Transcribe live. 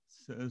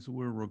Says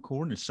we're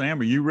recording. Sam,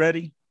 are you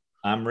ready?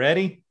 I'm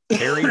ready.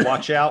 Harry,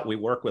 watch out. We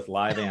work with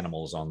live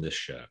animals on this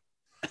show.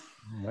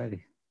 I'm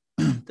ready.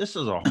 This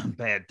is a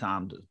bad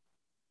time to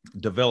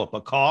develop a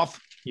cough.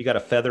 You got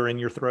a feather in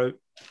your throat?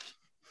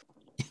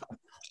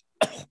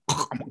 I'm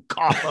going to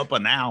cough up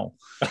an owl.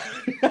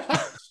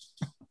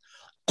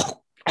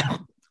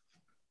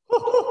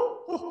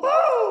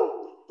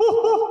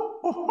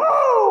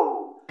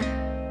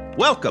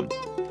 Welcome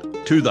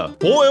to the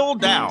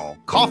Boiled Owl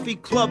Coffee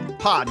Club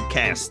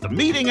podcast, the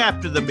meeting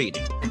after the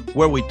meeting,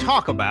 where we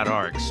talk about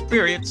our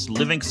experience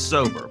living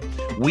sober.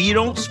 We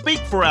don't speak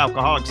for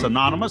Alcoholics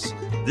Anonymous.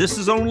 This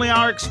is only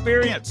our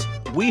experience.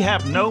 We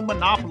have no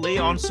monopoly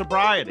on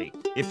sobriety.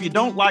 If you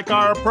don't like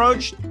our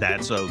approach,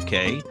 that's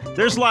okay.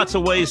 There's lots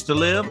of ways to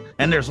live,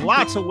 and there's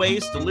lots of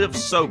ways to live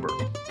sober.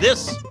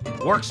 This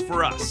works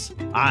for us.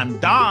 I'm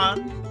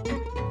Don.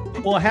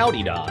 Well,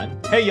 howdy, Don.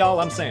 Hey, y'all,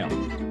 I'm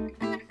Sam.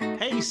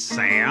 Hey,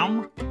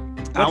 Sam.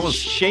 I was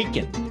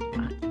shaking.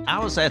 I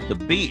was at the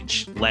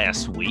beach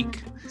last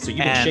week. So you've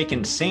been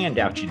shaking sand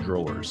out your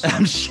drawers.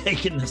 I'm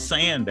shaking the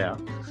sand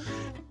out.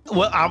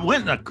 Well, I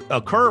went in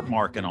a curb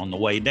market on the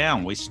way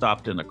down. We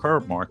stopped in a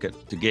curb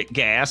market to get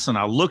gas, and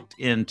I looked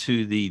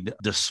into the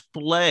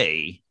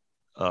display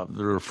of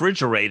the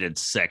refrigerated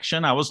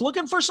section. I was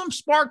looking for some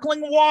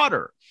sparkling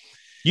water.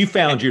 You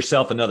found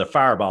yourself another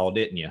Fireball,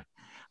 didn't you?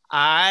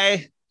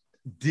 I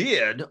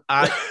did.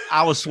 I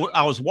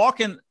was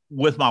walking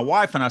with my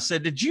wife, and I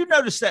said, "Did you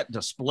notice that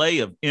display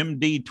of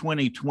MD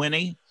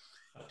 2020?"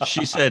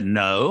 She said,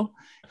 "No."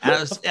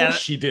 Of course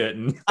she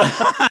didn't.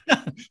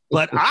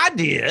 But I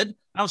did.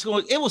 I was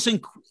going,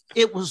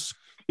 it was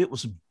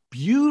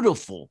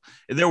beautiful.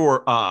 There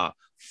were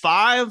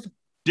 5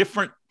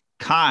 different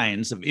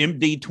kinds of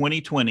MD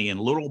 2020 in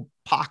little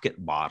pocket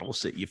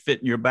bottles that you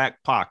fit in your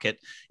back pocket.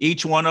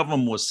 Each one of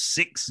them was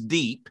 6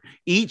 deep,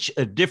 each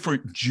a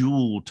different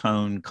jewel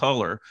tone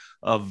color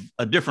of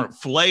a different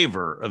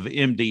flavor of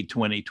MD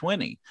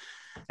 2020.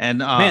 And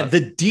man,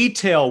 the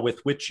detail with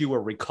which you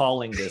are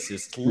recalling this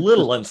is a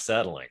little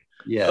unsettling.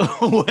 Yeah.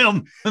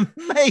 Well,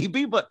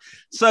 maybe, but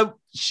so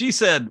she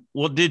said,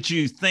 "Well, did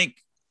you think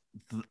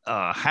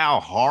how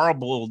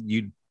horrible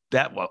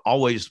that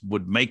always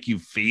would make you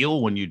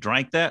feel when you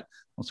drank that?"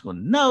 I was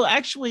going, "No,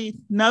 actually,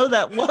 no,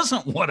 that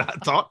wasn't what I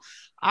thought.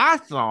 I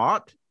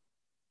thought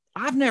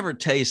I've never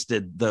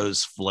tasted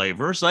those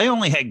flavors. They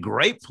only had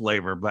grape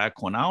flavor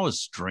back when I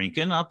was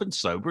drinking up and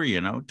sober,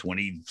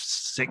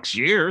 26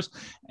 years.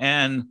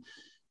 And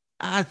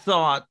I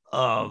thought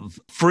of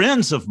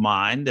friends of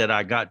mine that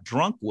I got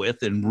drunk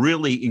with and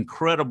really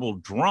incredible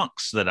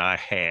drunks that I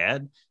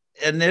had.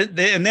 And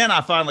then I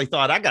finally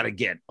thought, I got to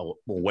get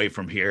away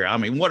from here. I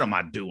mean, what am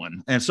I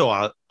doing?" And so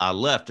I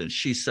left, and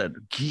she said,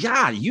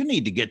 "Yeah, you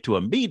need to get to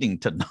a meeting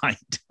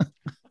tonight."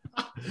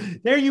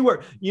 There you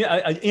were.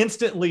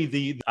 Instantly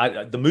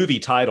the movie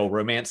title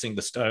 "Romancing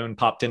the Stone"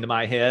 popped into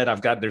my head.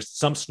 There's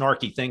some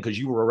snarky thing because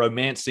you were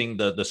romancing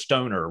the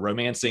stoner,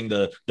 romancing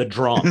the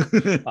drunk.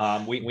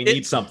 We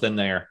need something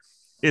there.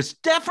 It's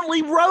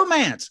definitely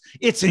romance.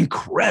 It's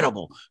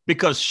incredible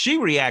because she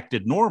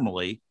reacted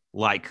normally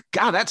like,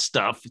 "God, that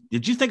stuff.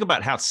 Did you think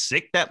about how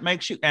sick that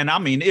makes you?" And I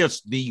mean,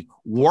 it's the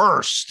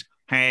worst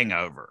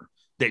hangover.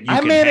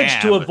 I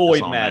managed to avoid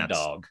Mad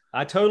Dog.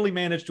 I totally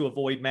managed to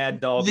avoid Mad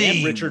Dog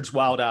and Richard's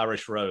Wild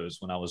Irish Rose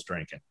when I was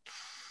drinking.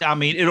 I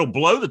mean, it'll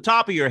blow the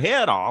top of your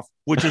head off,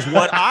 which is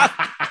what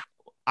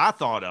I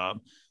thought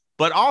of.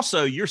 But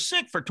also, you're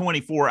sick for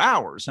 24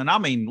 hours. And I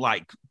mean,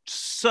 like,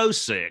 so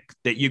sick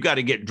that you got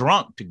to get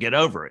drunk to get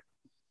over it.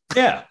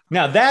 Yeah.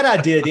 Now, that I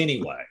did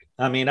anyway.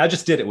 I mean, I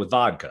just did it with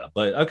vodka,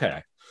 but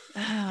okay.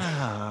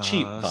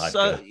 Cheap vodka.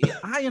 So,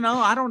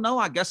 I don't know.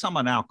 I guess I'm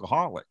an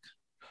alcoholic.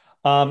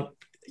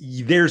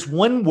 There's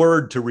one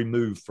word to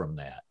remove from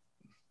that.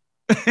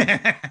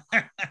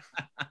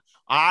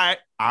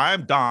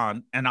 I'm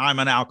Don, and I'm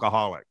an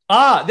alcoholic.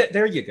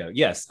 There you go.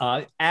 Yes,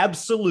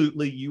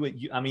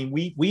 absolutely. I mean,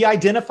 we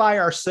identify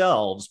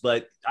ourselves,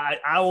 but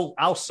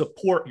I'll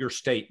support your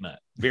statement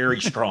very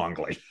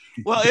strongly.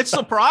 Well, it's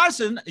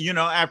surprising,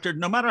 after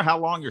no matter how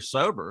long you're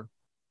sober,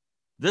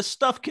 this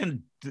stuff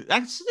can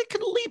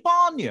leap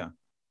on you.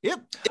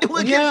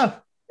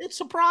 It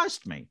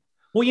surprised me.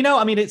 Well,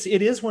 I mean, it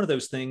is one of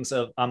those things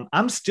of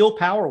I'm still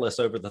powerless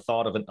over the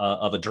thought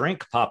of a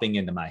drink popping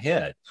into my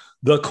head.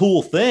 The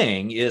cool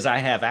thing is I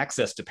have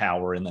access to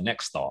power in the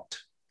next thought.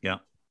 Yeah.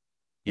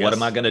 Yes. What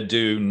am I going to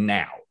do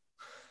now?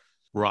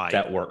 Right.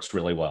 That works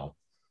really well.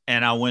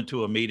 And I went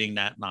to a meeting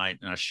that night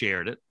and I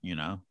shared it,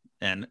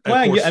 and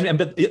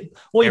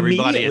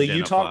immediately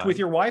you talked with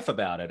your wife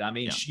about it. I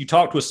mean, you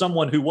talked with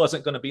someone who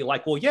wasn't going to be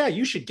like, "Well, yeah,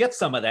 you should get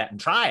some of that and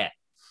try it."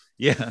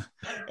 Yeah.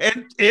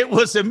 And it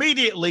was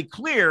immediately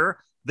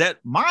clear that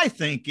my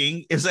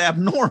thinking is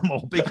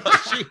abnormal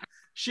because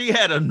she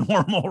had a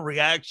normal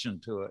reaction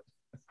to it.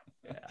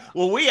 Yeah.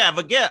 Well, we have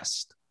a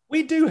guest.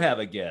 We do have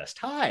a guest.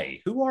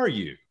 Hi, who are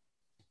you?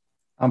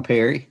 I'm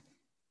Perry,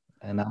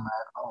 and I'm an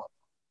alcoholic.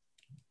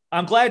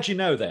 I'm glad you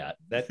know that.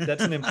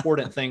 That's an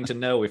important thing to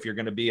know if you're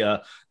going to be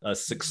a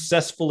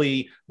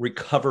successfully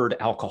recovered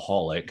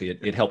alcoholic.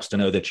 It helps to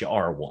know that you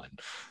are one.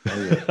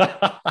 Oh,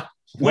 yeah.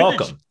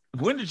 Welcome.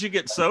 When did you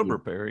get sober,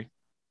 Perry?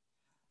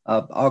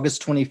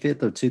 August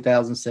 25th of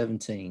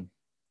 2017.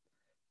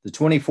 The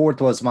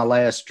 24th was my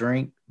last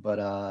drink, but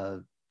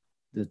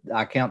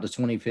I count the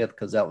 25th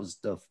because that was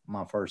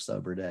my first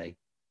sober day.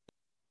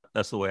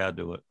 That's the way I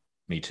do it.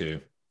 Me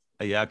too.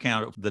 Yeah, I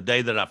count it the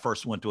day that I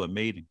first went to a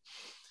meeting.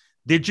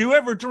 Did you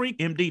ever drink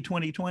MD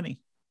 2020?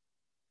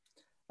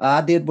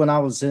 I did when I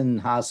was in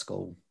high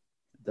school.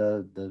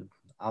 I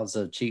was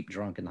a cheap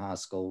drunk in high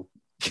school.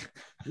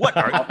 What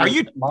are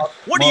you?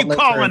 What are you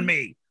calling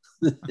me?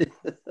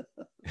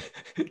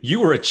 You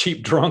were a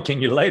cheap drunk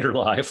in your later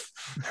life.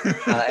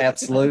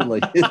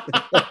 Absolutely.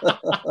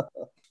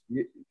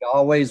 You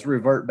always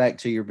revert back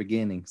to your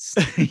beginnings.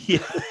 Yeah.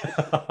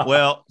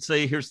 Well,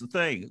 see, here's the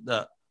thing.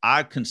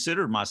 I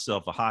considered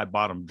myself a high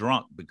bottom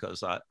drunk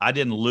because I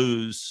didn't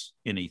lose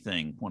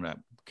anything when I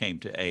came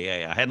to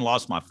AA. I hadn't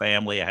lost my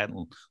family. I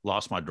hadn't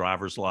lost my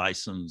driver's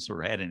license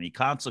or had any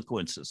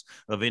consequences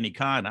of any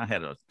kind. I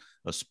had a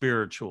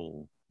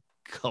spiritual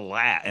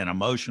collapse, an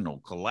emotional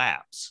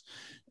collapse,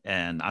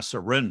 and I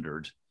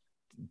surrendered.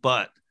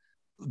 But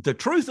the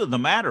truth of the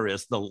matter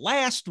is the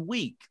last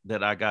week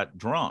that I got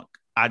drunk,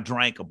 I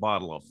drank a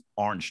bottle of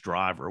Orange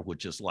Driver,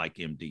 which is like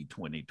MD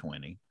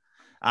 2020.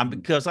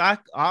 Because I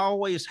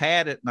always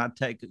had it, and I'd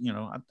take,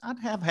 I'd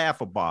have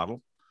half a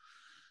bottle.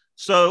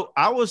 So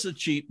I was a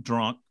cheap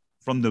drunk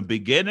from the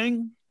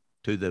beginning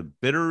to the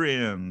bitter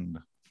end.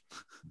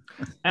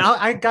 And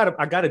I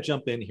gotta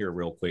jump in here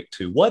real quick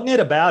too. Wasn't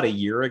it about a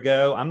year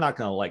ago? I'm not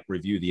gonna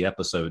review the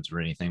episodes or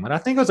anything, but I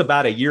think it was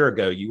about a year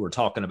ago you were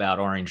talking about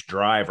Orange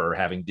Driver,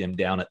 having them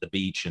down at the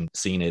beach and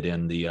seen it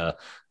in the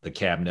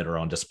cabinet or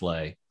on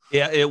display.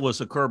 Yeah, it was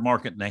a Curb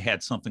Market, and they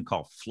had something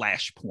called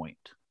Flashpoint.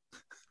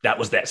 That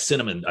was that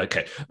cinnamon.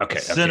 Okay.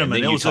 Cinnamon. And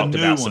then it was talked a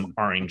new about one. Some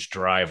Orange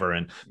Driver,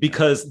 and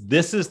because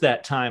this is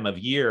that time of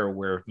year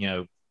where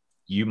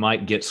you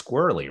might get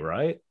squirrely,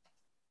 right?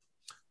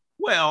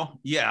 Well,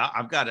 yeah,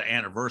 I've got an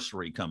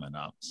anniversary coming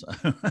up. So.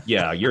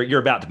 Yeah,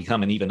 you're about to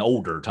become an even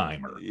older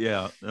timer.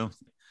 Yeah.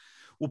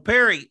 Well,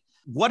 Perry,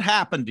 what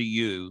happened to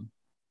you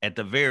at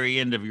the very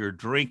end of your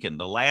drinking?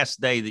 The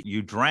last day that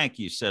you drank,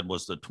 you said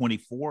was the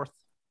 24th.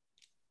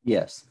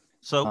 Yes.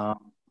 So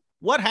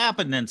what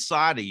happened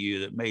inside of you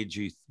that made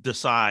you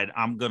decide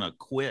I'm going to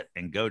quit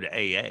and go to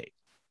AA?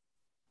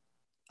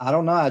 I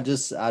don't know. I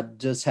just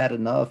had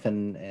enough.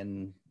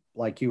 And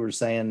like you were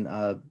saying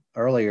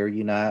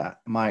earlier,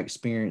 my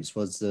experience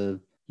was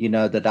that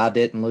I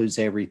didn't lose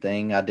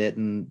everything. I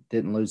didn't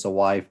lose a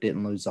wife,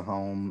 didn't lose a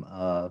home.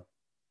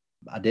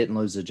 I didn't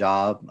lose a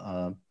job.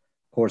 Of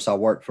course, I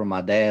worked for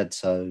my dad.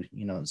 So,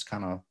 it's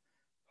kind of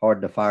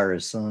hard to fire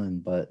his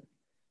son, but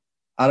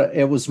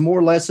it was more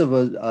or less of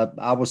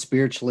I was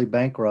spiritually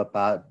bankrupt.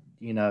 I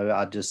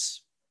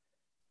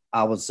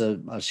was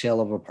a shell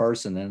of a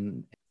person,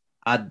 and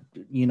I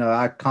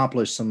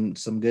accomplished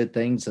some good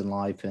things in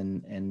life,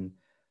 and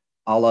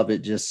all of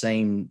it just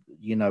seemed,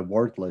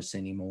 worthless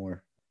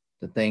anymore.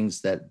 The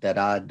things that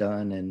I'd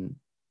done and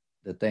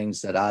the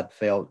things that I'd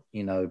felt,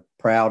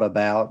 proud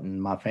about, and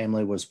my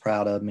family was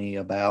proud of me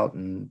about,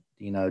 and,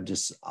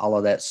 just all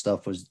of that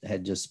stuff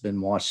had just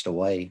been washed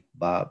away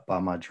by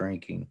my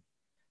drinking.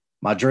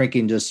 My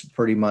drinking just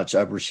pretty much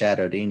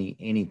overshadowed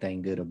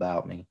anything good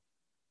about me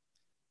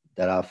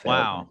that I felt.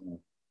 Wow.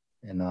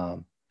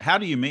 And how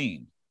do you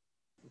mean?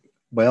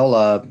 Well,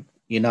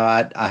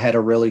 I had a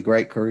really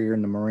great career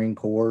in the Marine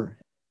Corps.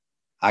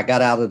 I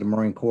got out of the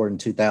Marine Corps in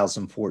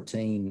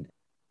 2014,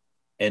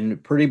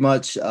 and pretty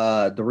much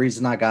the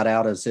reason I got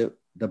out is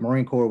the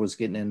Marine Corps was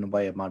getting in the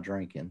way of my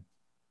drinking.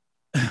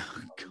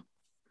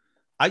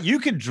 You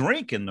can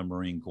drink in the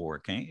Marine Corps,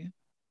 can't you?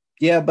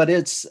 Yeah, but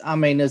it's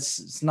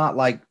not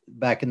like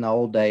back in the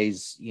old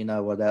days,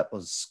 where that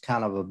was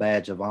kind of a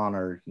badge of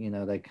honor.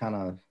 They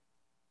kind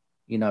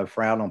of,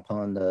 frown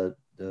upon the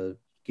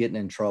getting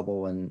in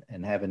trouble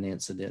and having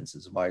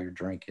incidences while you're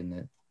drinking.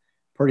 It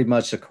pretty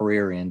much a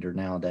career ender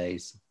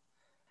nowadays.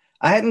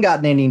 I hadn't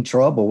gotten any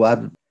trouble.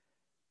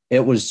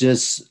 It was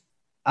just,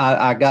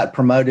 I got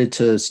promoted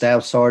to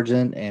staff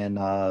sergeant, and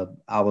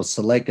I was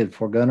selected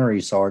for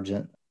gunnery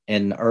sergeant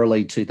in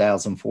early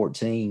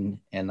 2014.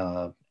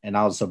 And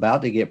I was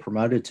about to get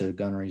promoted to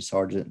gunnery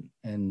sergeant.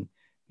 And,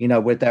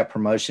 with that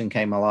promotion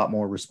came a lot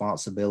more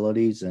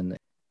responsibilities and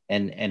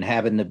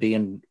having to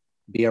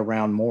be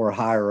around more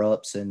higher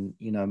ups and,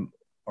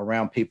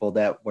 around people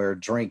that were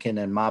drinking,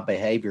 and my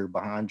behavior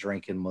behind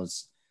drinking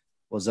was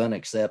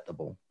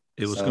unacceptable.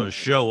 It was going to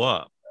show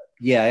up.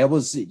 Yeah, it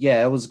was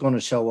going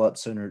to show up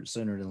sooner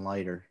than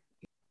later.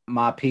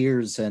 My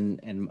peers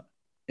and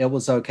it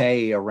was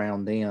okay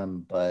around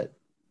them, but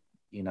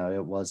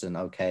it wasn't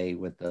okay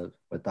with the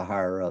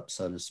higher up,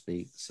 so to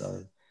speak.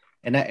 So,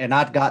 and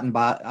I'd gotten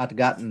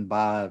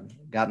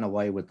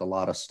away with a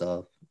lot of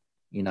stuff,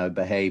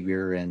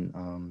 behavior,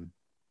 and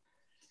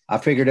I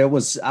figured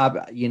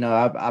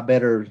I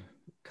better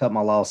cut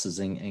my losses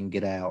and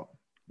get out.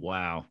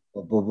 Wow.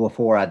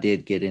 before I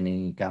did get in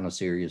any kind of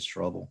serious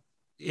trouble.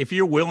 If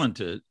you're willing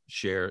to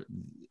share,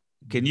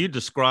 can you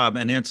describe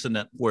an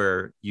incident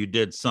where you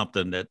did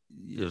something that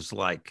is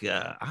like,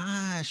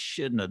 I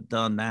shouldn't have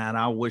done that.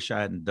 I wish I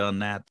hadn't done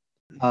that.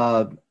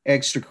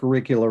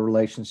 Extracurricular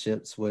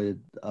relationships with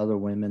other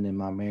women in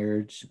my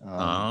marriage.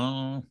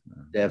 Oh,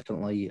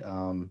 Definitely.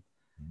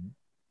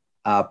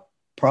 I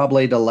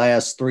probably the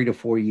last 3 to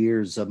 4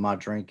 years of my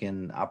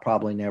drinking, I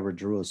probably never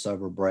drew a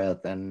sober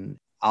breath, and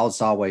I was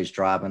always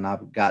driving.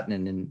 I've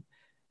gotten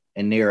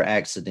in near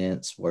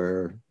accidents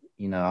where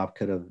I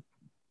could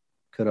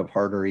have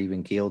hurt or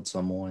even killed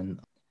someone.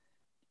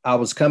 I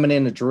was coming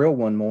in to drill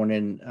one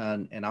morning,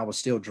 and I was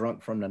still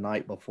drunk from the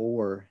night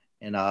before,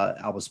 and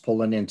I was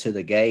pulling into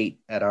the gate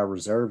at our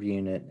reserve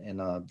unit,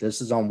 and this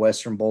is on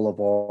Western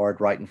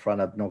Boulevard, right in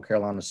front of North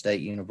Carolina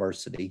State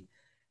University,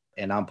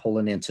 and I'm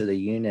pulling into the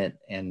unit,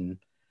 and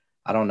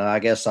I don't know, I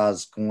guess I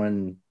was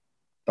going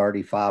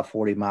 35,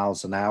 40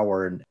 miles an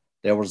hour, and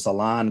there was a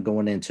line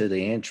going into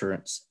the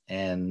entrance,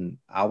 and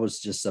I was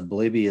just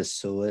oblivious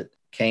to it.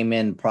 Came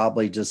in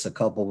probably just a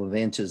couple of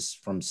inches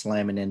from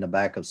slamming in the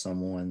back of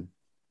someone.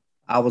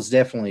 I was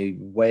definitely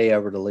way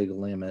over the legal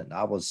limit.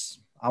 I was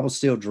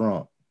still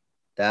drunk.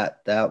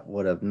 That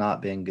would have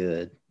not been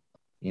good.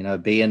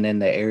 Being in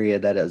the area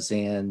that it's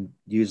in,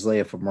 usually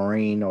if a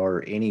Marine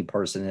or any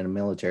person in the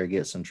military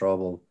gets in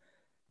trouble,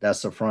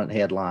 that's the front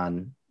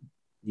headline.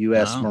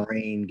 U.S. no.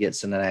 Marine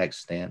gets in an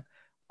accident.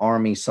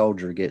 Army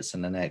soldier gets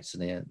in an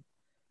accident.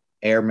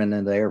 Airman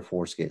in the Air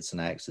Force gets in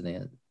an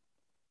accident.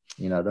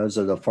 Those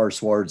are the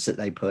first words that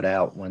they put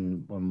out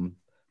when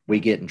we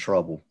get in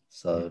trouble.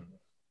 So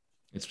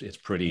it's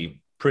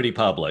pretty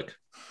public.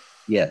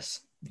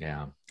 yes.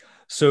 Yeah.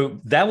 So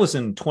that was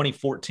in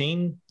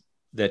 2014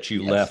 that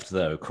you Yes. left,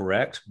 though,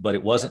 correct? But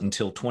it wasn't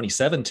until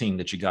 2017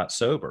 that you got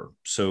sober.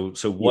 So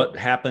what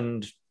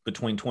happened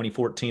between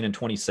 2014 and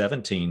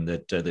 2017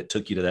 that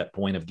took you to that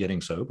point of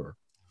getting sober?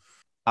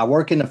 I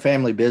work in the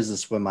family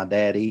business with my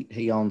dad.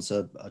 He owns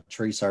a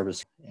tree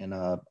service, and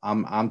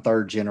I'm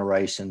third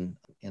generation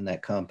in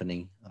that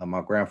company.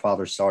 My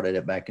grandfather started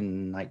it back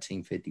in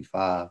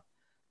 1955.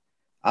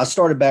 I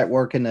started back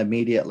working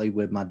immediately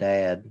with my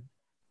dad.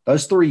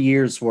 Those 3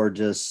 years were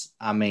just,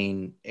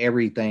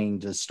 everything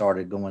just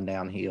started going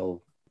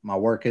downhill. My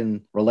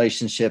working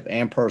relationship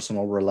and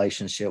personal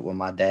relationship with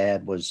my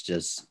dad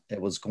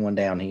it was going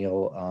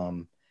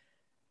downhill.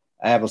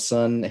 I have a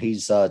son.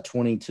 He's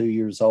 22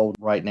 years old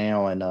right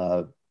now. And,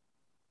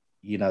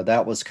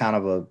 that was kind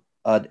of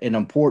an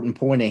important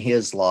point in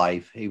his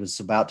life. He was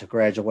about to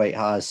graduate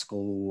high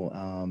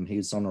school. He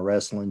was on a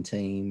wrestling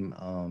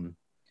team.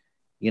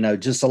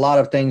 Just a lot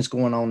of things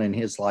going on in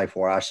his life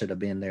where I should have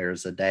been there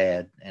as a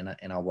dad, and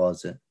I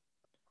wasn't.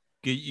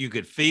 You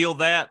could feel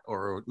that,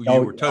 or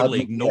you were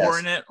totally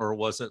ignoring it, or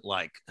was it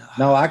like?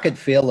 No, I could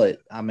feel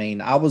it.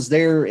 I was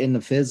there in the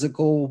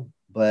physical,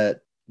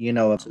 but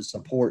to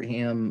support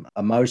him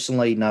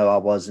emotionally, no, I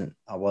wasn't.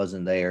 I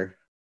wasn't there.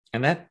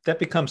 And that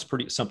becomes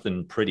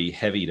something pretty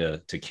heavy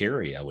to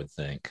carry, I would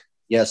think.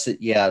 Yes,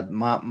 yeah.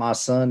 My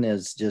son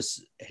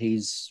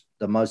he's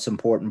the most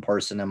important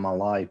person in my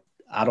life.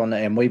 I don't know,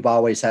 and we've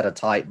always had a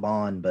tight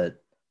bond,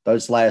 but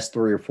those last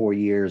 3 or 4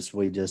 years,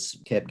 we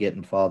just kept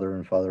getting farther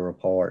and farther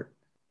apart.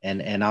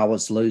 And I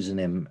was losing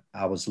him.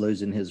 I was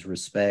losing his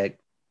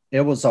respect. It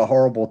was a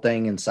horrible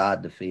thing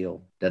inside to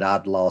feel that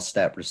I'd lost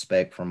that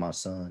respect for my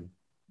son.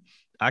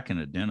 I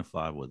can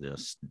identify with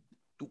this.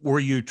 Were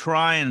you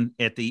trying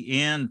at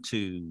the end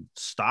to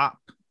stop,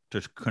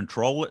 to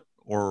control it?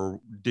 Or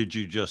did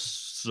you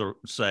just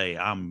say,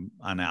 I'm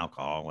an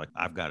alcoholic,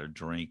 I've got to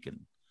drink,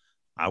 and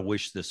I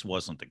wish this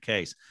wasn't the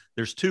case?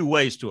 There's two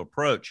ways to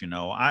approach,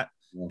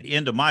 the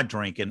end of my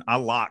drinking, I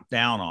locked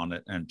down on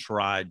it and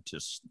tried to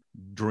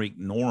drink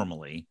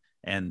normally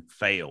and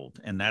failed.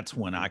 And that's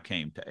when I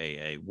came to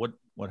AA.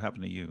 What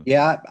happened to you?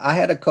 Yeah, I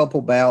had a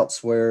couple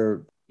bouts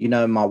where,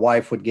 my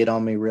wife would get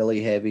on me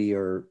really heavy,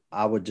 or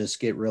I would just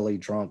get really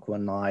drunk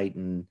one night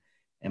and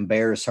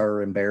embarrass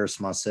her,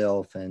 embarrass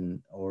myself,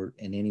 and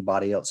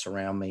anybody else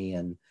around me.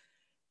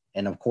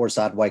 And of course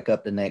I'd wake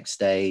up the next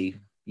day,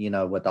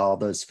 with all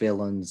those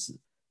feelings,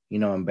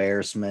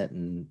 embarrassment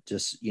and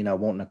just,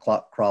 wanting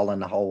to crawl in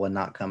the hole and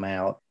not come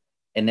out.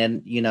 And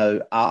then,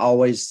 I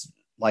always,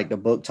 like the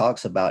book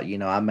talks about,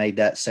 I made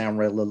that sound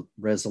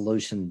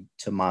resolution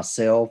to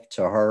myself,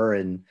 to her,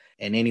 and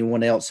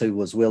anyone else who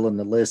was willing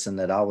to listen,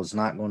 that I was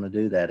not going to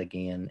do that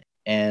again.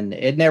 And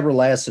it never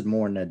lasted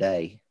more than a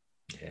day.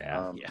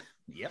 Yeah.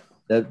 Yep.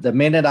 The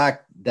minute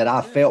that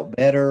I felt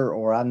better,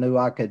 or I knew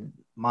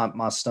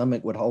my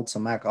stomach would hold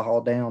some alcohol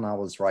down, I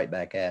was right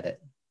back at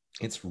it.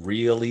 It's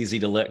real easy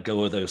to let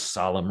go of those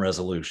solemn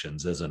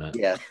resolutions, isn't it?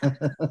 Yeah.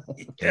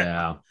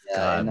 Yeah.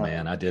 God,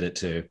 man, I did it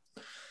too.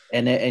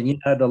 And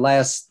the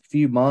last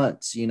few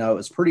months, it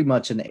was pretty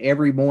much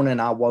every morning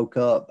I woke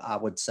up, I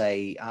would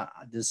say,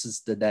 this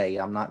is the day.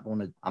 I'm not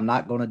going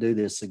to do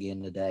this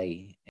again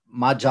today.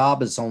 My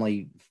job is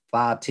only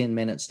 5-10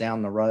 minutes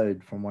down the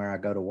road from where I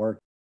go to work.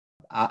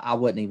 I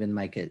wouldn't even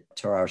make it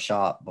to our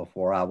shop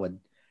before I would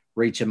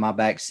reach in my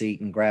back seat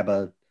and grab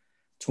a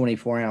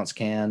 24-ounce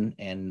can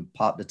and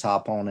popped the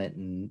top on it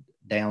and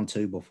down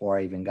 2 before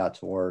I even got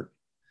to work.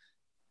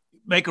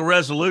 Make a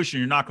resolution.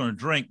 You're not going to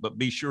drink, but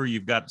be sure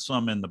you've got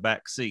some in the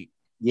back seat.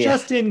 Yeah.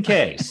 Just in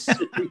case.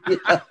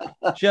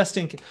 Just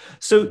in case.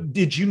 So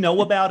did you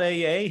know about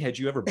AA? Had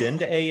you ever been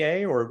to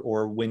AA,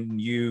 or when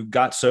you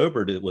got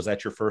sober, was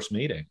that your first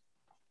meeting?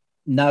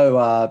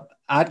 No,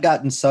 I'd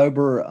gotten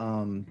sober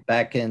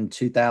back in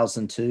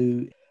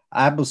 2002.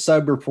 I was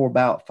sober for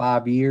about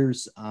 5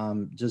 years.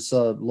 Just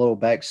a little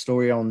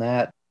backstory on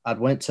that. I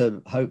went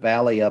to Hope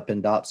Valley up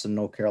in Dobson,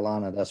 North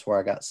Carolina. That's where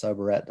I got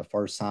sober at the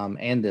first time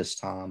and this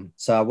time.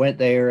 So I went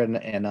there, and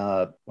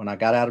when I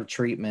got out of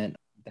treatment,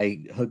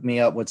 they hooked me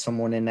up with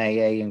someone in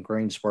AA in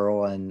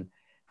Greensboro, and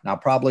I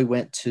probably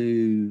went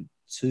to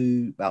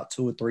about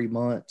 2 or 3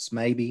 months,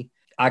 maybe.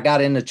 I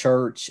got into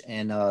church,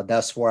 and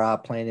that's where I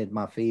planted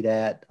my feet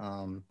at.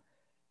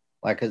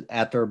 Like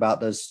after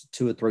about those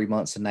 2 or 3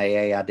 months in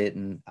AA,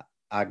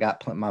 I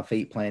got my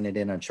feet planted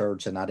in a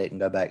church, and I didn't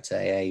go back to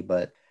AA,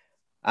 but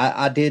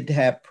I did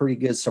have pretty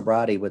good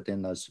sobriety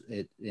in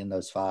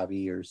those 5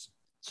 years.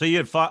 So you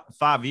had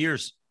 5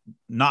 years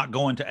not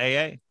going to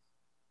AA?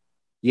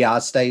 Yeah, I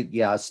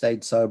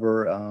stayed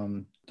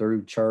sober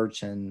through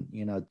church and,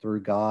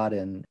 through God.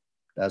 And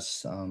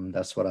that's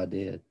what I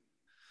did.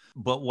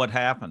 But what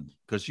happened?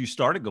 Because you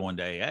started going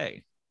to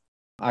AA.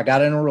 I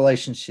got in a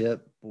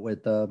relationship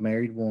with a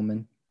married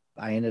woman.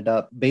 I ended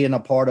up being a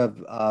part of,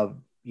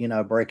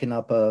 breaking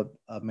up a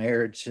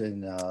marriage.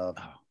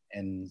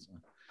 And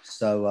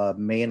so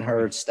me and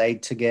her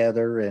stayed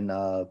together, and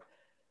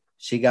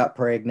she got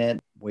pregnant.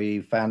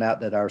 We found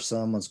out that our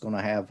son was going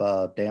to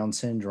have Down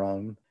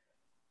syndrome.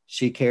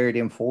 She carried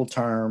him full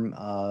term.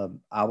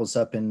 I was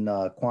up in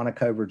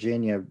Quantico,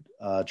 Virginia,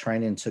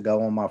 training to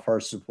go on my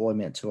first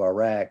deployment to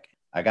Iraq.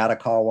 I got a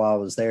call while I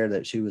was there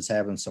that she was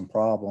having some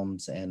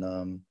problems,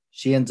 and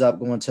she ends up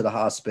going to the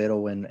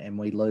hospital, and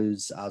we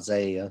lose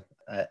Isaiah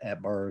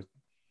at birth.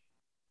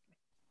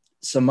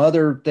 Some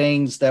other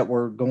things that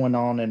were going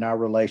on in our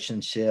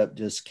relationship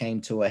just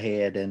came to a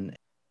head, and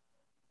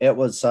it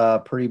was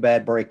a pretty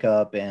bad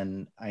breakup,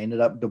 and I ended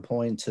up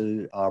deploying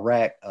to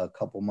Iraq a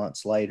couple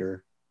months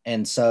later.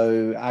 And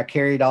so I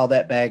carried all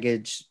that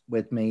baggage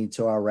with me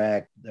to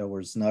Iraq. There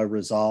was no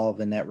resolve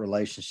in that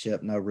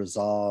relationship, no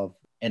resolve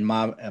in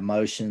my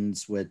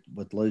emotions with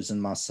losing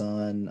my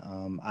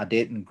son. I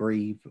didn't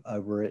grieve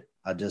over it.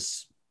 I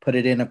just put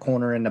it in a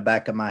corner in the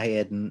back of my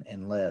head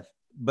and left.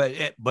 But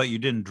you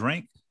didn't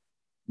drink?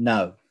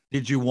 No.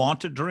 Did you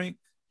want to drink?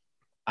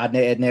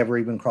 It never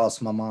even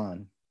crossed my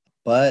mind.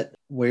 But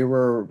we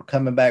were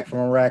coming back from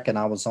Iraq, and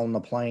I was on the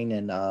plane,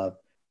 and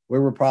we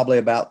were probably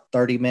about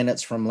 30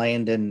 minutes from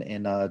landing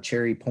in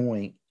Cherry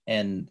Point.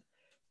 And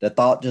the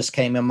thought just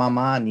came in my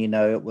mind,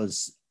 it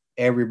was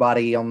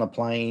everybody on the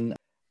plane,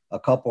 a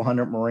couple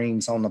hundred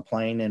Marines on the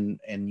plane. And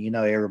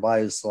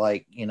everybody's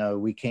like,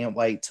 we can't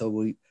wait till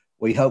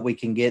we hope we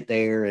can get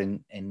there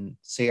and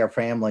see our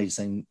families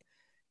and,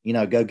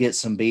 go get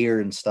some beer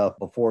and stuff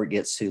before it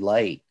gets too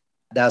late.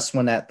 That's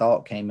when that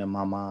thought came in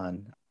my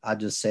mind. I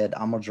just said,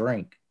 I'm gonna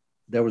drink.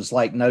 There was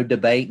like no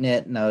debating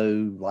it,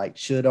 no like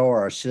should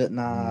or shouldn't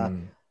I.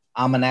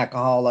 I'm an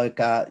alcoholic.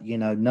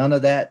 None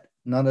of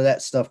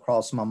that stuff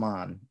crossed my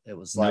mind. It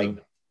was like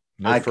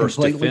no first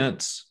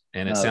defense.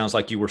 And it sounds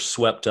like you were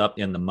swept up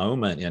in the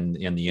moment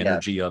in the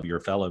energy of your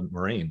fellow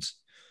Marines.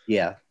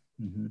 Yeah.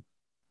 Mm-hmm.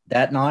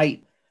 That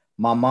night,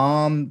 my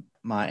mom,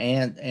 my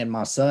aunt, and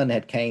my son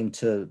had came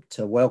to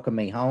welcome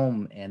me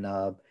home, and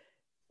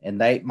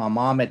my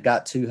mom had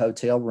got 2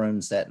 hotel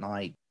rooms that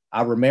night.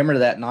 I remember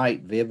that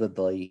night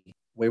vividly.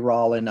 We were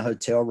all in the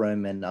hotel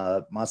room, and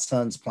my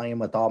son's playing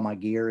with all my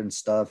gear and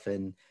stuff.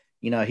 And,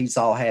 he's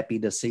all happy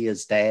to see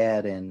his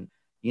dad. And,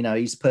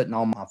 he's putting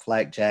on my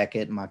flak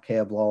jacket and my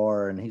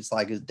Kevlar. And he's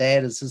like,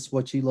 Dad, is this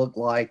what you look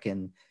like?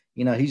 And,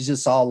 he's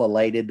just all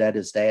elated that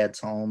his dad's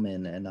home.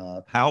 And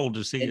how old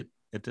is he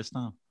at this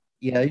time?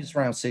 Yeah, he's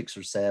around 6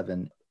 or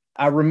 7.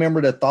 I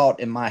remember the thought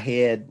in my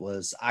head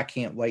was, I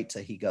can't wait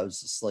till he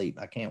goes to sleep.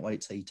 I can't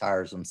wait till he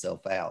tires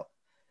himself out.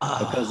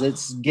 Because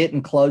it's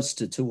getting close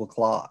to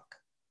 2:00.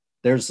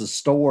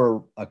 There's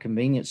a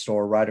convenience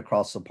store right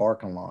across the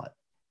parking lot.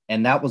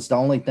 And that was the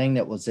only thing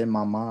that was in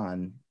my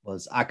mind.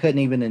 Was I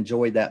couldn't even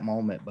enjoy that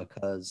moment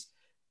because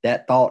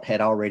that thought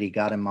had already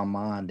got in my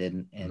mind,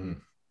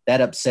 and that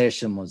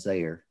obsession was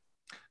there.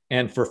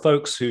 And for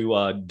folks who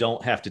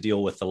don't have to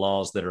deal with the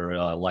laws that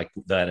are like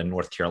that in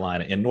North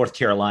Carolina,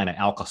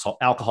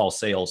 alcohol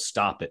sales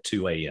stop at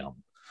 2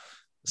 a.m.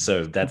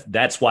 So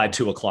that's why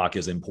 2:00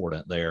 is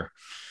important there.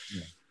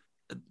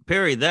 Yeah.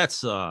 Perry,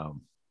 that's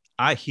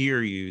I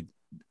hear you.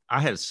 I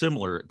had a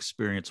similar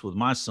experience with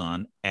my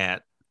son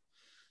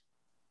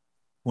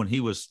when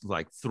he was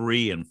like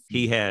 3 and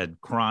he had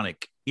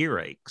chronic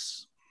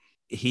earaches.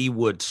 He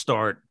would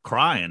start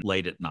crying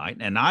late at night,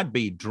 and I'd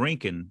be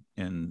drinking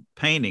and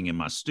painting in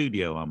my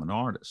studio. I'm an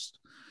artist.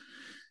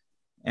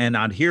 And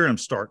I'd hear him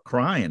start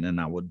crying, and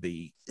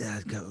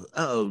I'd go,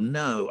 oh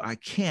no, I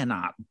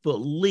cannot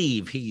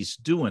believe he's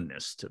doing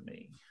this to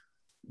me,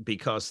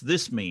 because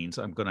this means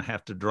I'm going to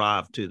have to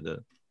drive to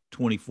the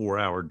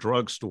 24-hour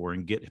drugstore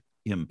and get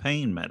him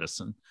pain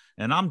medicine,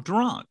 and I'm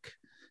drunk,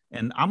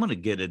 and I'm going to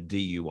get a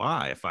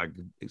DUI if I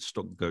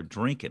still go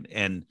drinking.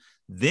 And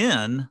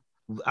then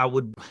I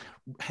would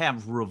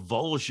have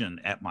revulsion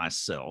at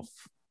myself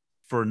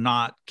for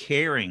not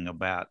caring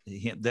about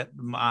him. That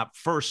my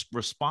first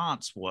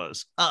response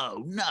was,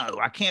 oh no,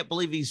 I can't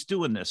believe he's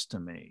doing this to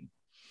me.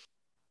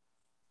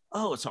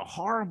 Oh, it's a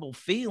horrible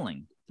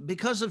feeling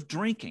because of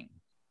drinking.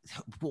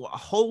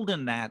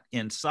 Holding that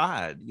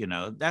inside,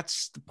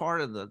 that's the part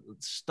of the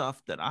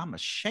stuff that I'm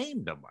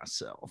ashamed of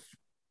myself.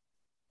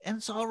 And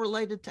it's all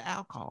related to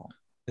alcohol.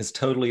 It's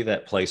totally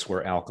that place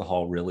where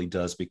alcohol really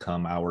does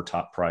become our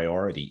top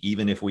priority,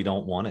 even if we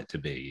don't want it to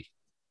be.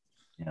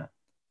 Yeah.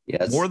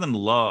 Yes. More than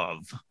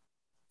love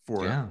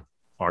for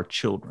our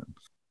children.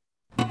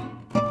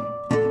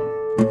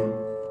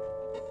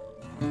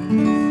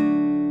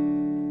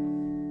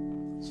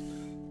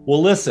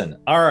 Well, listen.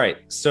 All right.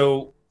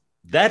 So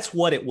that's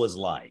what it was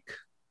like.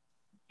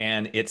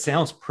 And it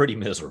sounds pretty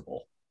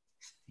miserable.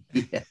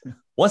 Yeah.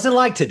 What's it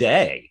like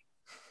today?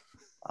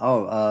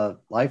 Oh,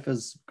 life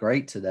is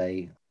great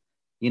today.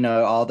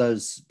 All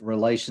those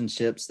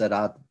relationships that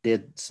I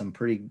did some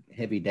pretty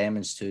heavy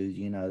damage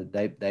to,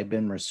 they've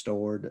been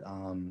restored.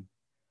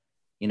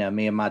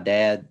 Me and my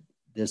dad,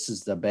 this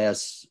is the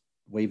best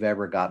we've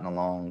ever gotten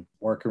along,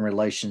 working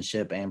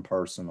relationship and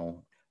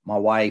personal. My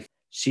wife,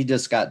 she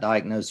just got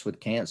diagnosed with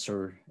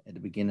cancer at the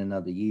beginning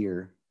of the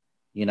year.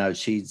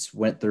 She's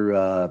went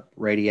through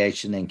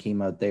radiation and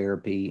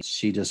chemotherapy.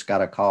 She just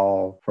got a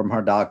call from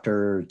her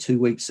doctor 2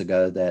 weeks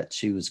ago that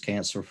she was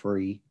cancer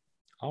free.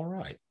 All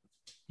right.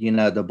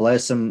 The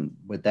blessing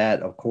with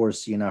that, of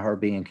course, her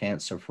being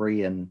cancer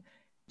free. And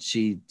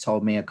she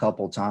told me a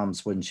couple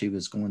times when she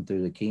was going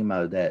through the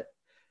chemo that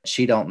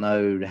she don't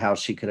know how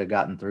she could have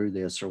gotten through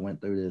this or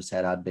went through this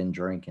had I been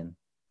drinking.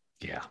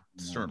 Yeah,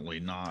 certainly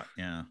not.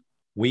 Yeah.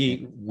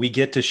 We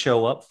get to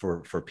show up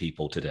for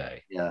people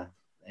today. Yeah.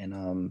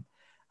 And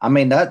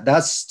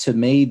that's to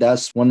me,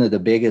 that's one of the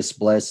biggest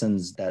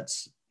blessings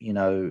that's,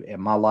 in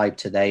my life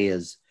today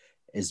is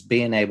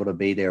being able to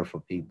be there for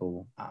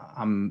people.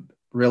 I'm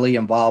really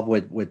involved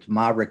with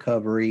my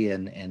recovery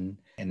and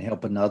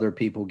helping other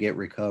people get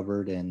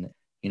recovered. And,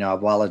 I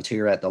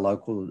volunteer at the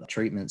local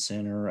treatment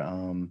center.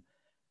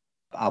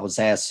 I was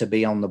asked to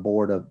be on the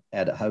board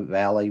at Hope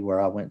Valley where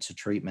I went to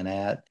treatment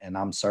at, and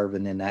I'm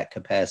serving in that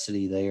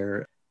capacity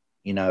there.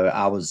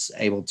 I was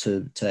able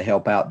to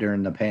help out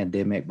during the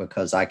pandemic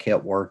because I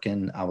kept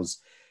working. I was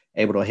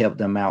able to help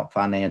them out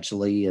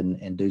financially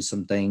and do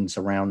some things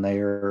around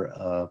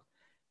there.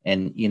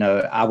 And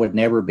I would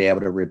never be able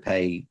to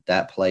repay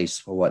that place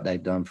for what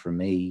they've done for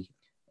me.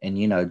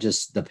 And,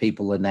 just the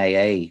people in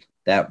AA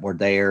that were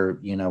there,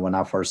 when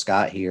I first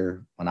got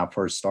here, when I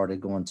first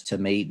started going to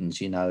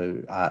meetings,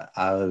 I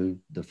owe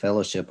the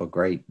fellowship a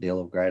great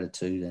deal of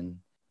gratitude. And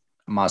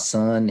my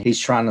son, he's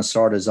trying to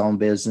start his own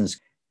business.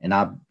 And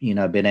I've,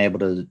 been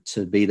able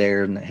to be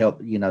there and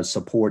help,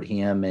 support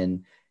him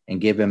and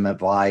give him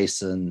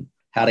advice and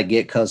how to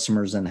get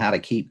customers and how to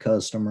keep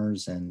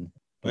customers. And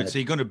is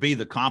he going to be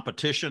the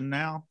competition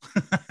now?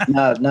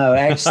 No,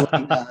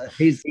 actually,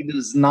 he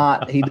does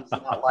not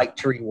like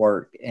tree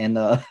work. And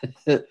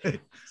said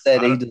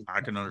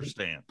I can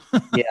understand.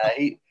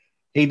 Yeah,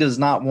 he does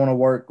not want to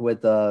work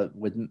with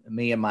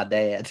me and my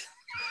dad.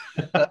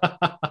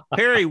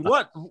 Perry,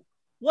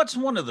 what's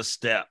one of the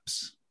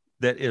steps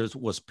that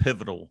was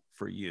pivotal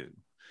for you?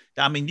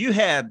 I mean, you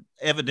had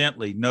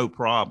evidently no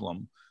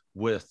problem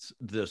with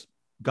the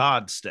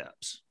God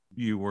steps.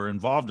 You were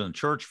involved in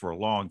church for a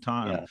long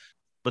time. Yeah.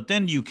 But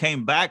then you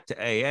came back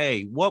to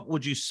AA. What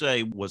would you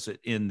say? Was it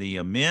in the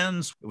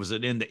amends? Was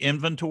it in the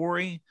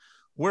inventory?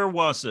 Where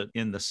was it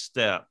in the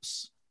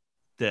steps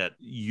that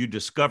you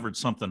discovered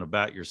something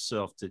about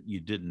yourself that you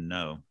didn't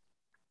know?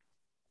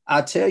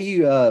 I tell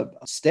you,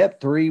 step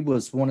 3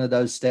 was one of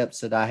those steps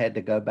that I had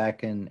to go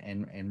back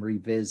and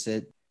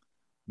revisit.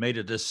 Made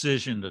a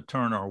decision to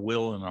turn our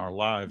will and our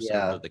lives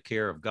over to the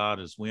care of God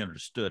as we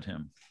understood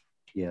him.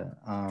 Yeah.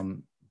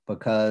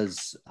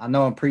 Because I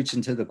know I'm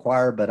preaching to the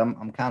choir, but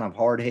I'm kind of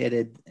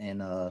hard-headed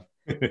and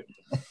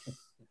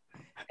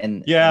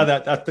and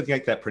yeah, I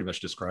think that pretty much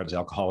describes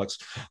alcoholics.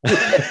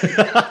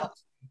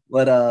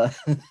 But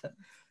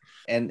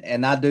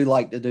and I do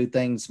like to do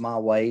things my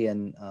way,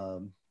 and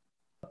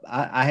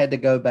I had to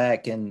go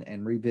back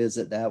and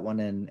revisit that one,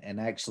 and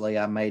actually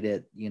I made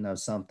it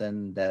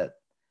something that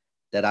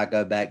I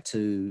go back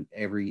to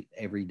every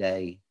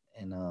day.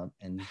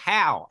 And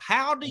how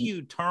do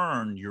you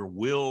turn your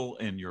will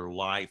and your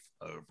life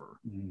over?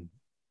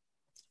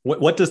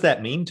 What does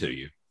that mean to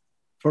you?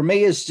 For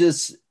me,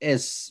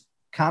 it's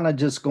kind of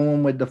just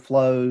going with the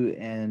flow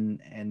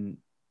and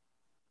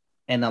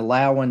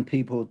allowing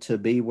people to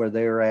be where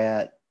they're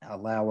at,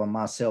 allowing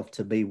myself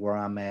to be where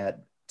I'm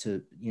at,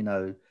 to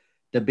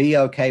be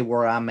okay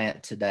where I'm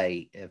at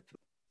today.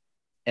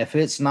 If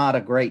it's not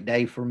a great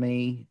day for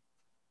me,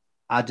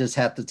 I just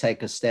have to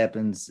take a step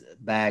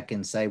back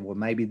and say, well,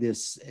 maybe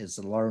this is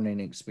a learning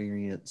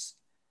experience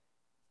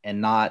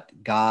and not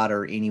God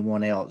or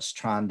anyone else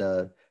trying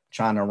to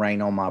trying to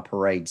rain on my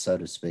parade, so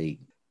to speak.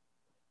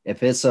 If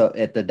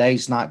the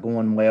day's not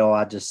going well,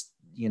 I just,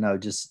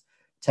 just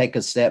take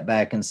a step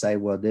back and say,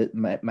 well,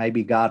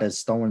 maybe God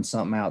is throwing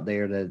something out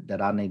there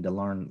that I need to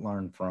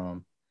learn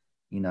from.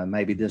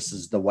 Maybe this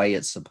is the way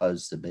it's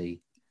supposed to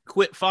be.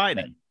 Quit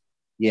fighting.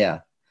 Yeah.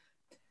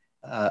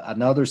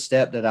 Another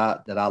step that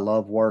I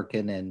love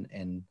working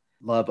and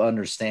love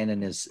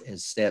understanding is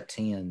step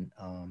 10.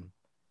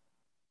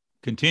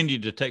 Continue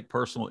to take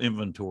personal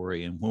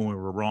inventory, and when we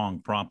were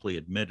wrong, promptly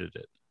admitted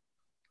it.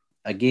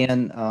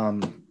 Again,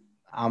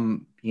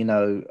 I'm,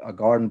 a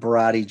garden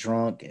variety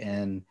drunk,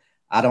 and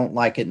I don't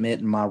like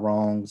admitting my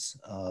wrongs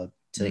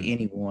to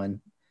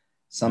anyone.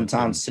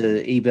 Sometimes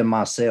to even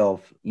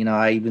myself.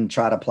 I even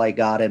try to play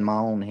God in my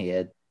own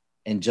head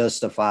and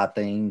justify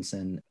things,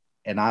 and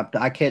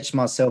I catch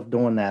myself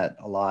doing that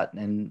a lot.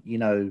 And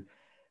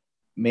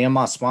me and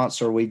my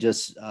sponsor, we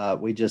just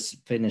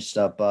finished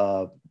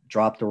up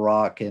Drop the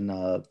Rock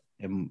and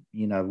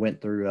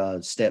went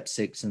through step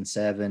 6 and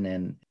 7,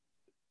 and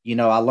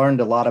I learned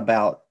a lot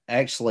about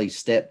actually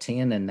step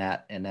 10 in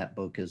that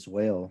book as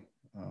well.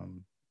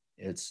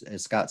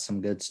 It's got some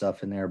good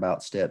stuff in there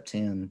about step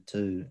 10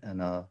 too, and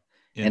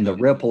the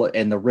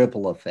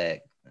ripple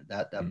effect.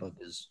 That book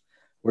is,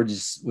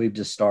 we've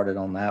just started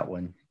on that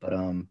one, but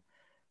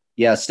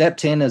yeah, step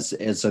 10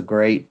 is a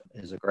great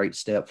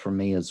step for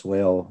me as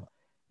well.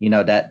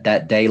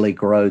 That daily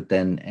growth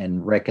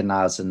and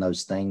recognizing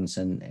those things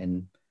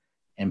and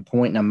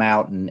pointing them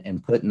out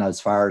and putting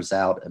those fires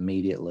out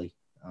immediately.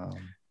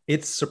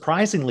 It's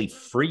surprisingly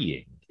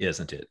freeing,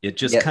 isn't it? It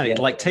just kind of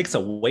like takes a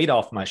weight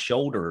off my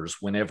shoulders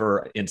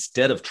whenever,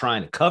 instead of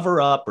trying to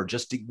cover up or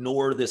just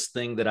ignore this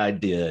thing that I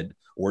did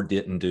or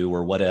didn't do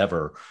or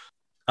whatever,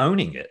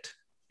 owning it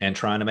and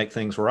trying to make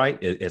things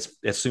right as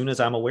soon as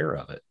I'm aware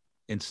of it.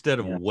 Instead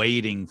of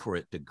waiting for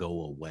it to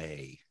go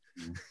away.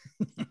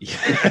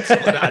 That's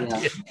what I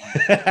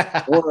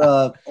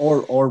did.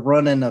 Or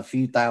running a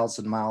few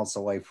thousand miles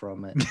away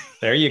from it.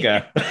 There you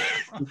go.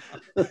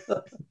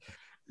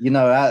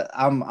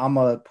 I'm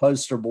a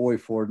poster boy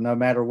for no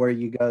matter where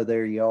you go,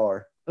 there you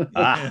are.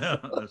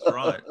 That's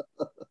right.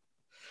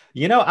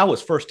 I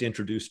was first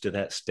introduced to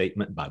that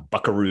statement by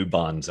Buckaroo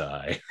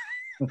Banzai.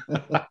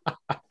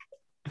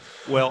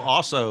 Well,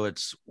 also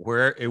it's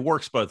where it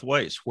works both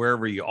ways.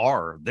 Wherever you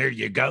are, there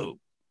you go.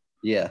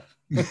 Yeah.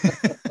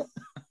 That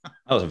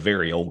was a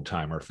very old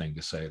timer thing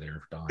to say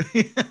there, Don.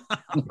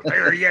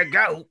 There you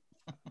go.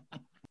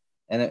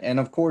 And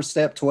of course,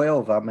 step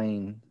 12, I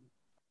mean,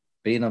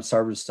 being of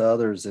service to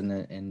others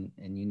and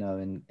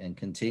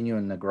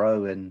continuing to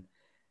grow and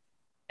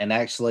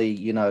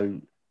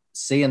actually,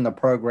 seeing the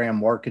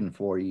program working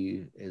for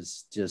you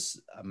is just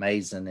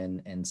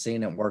amazing. And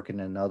seeing it working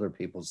in other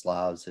people's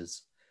lives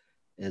is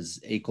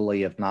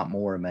equally, if not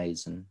more,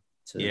 amazing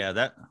too.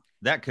 Yeah,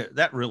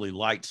 that really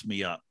lights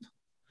me up.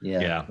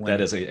 Yeah,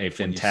 that is a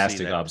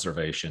fantastic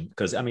observation,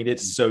 because I mean,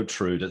 it's so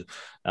true.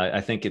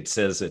 I think it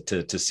says that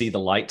to see the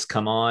lights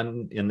come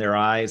on in their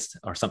eyes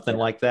or something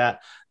like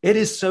that. It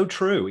is so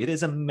true. It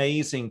is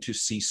amazing to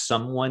see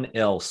someone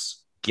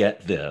else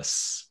get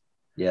this.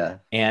 Yeah.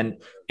 And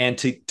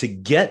to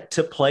get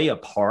to play a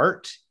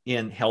part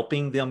in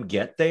helping them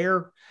get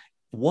there.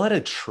 What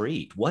a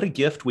treat. What a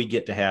gift we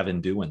get to have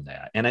in doing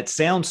that. And it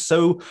sounds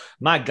so,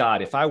 my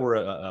God, if I were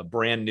a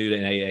brand new to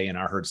AA and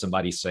I heard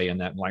somebody saying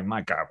that, I'm like,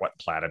 my God, what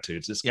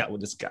platitudes. This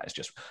guy's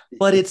just,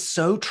 but it's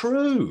so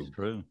true. It's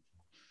true.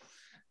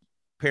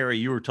 Perry,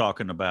 you were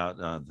talking about,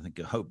 I think,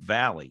 Hope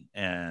Valley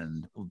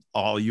and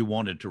all you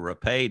wanted to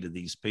repay to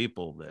these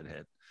people that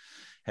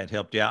had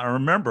helped you out. I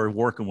remember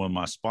working with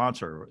my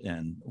sponsor,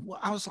 and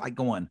I was like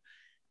going,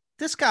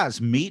 this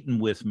guy's meeting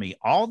with me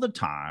all the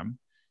time.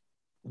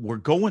 We're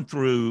going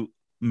through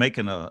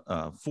making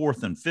a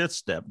fourth and fifth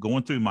step,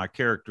 going through my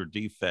character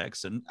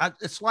defects. And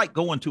it's like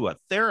going to a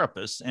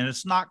therapist, and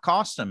it's not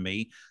costing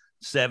me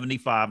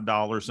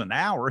 $75 an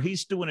hour.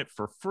 He's doing it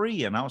for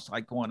free. And I was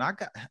like going,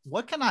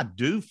 what can I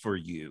do for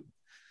you?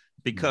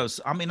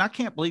 Because I mean, I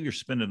can't believe you're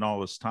spending all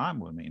this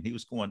time with me. And he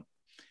was going,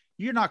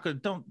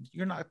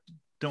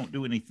 don't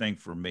do anything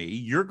for me.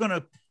 You're going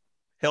to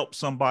help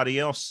somebody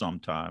else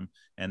sometime.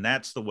 And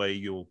that's the way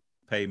you'll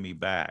pay me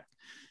back.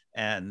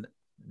 And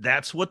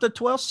that's what the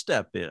 12th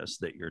step is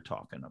that you're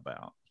talking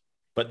about.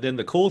 But then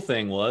the cool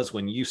thing was,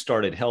 when you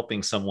started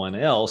helping someone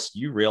else,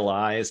 you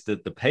realized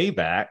that the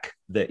payback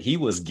that he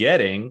was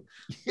getting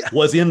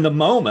was in the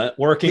moment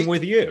working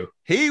with you.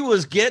 He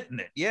was getting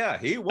it. Yeah,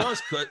 he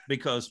was,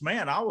 because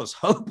man, I was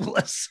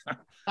hopeless.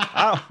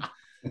 I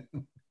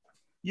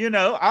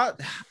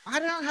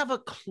don't have a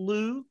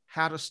clue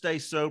how to stay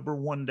sober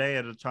one day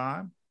at a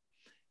time.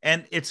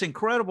 And it's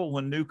incredible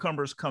when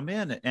newcomers come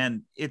in,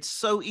 and it's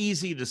so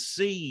easy to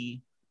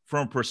see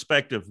from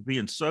perspective of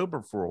being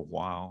sober for a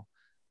while.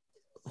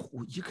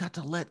 You got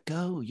to let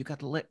go. You got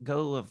to let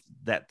go of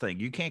that thing.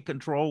 You can't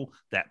control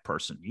that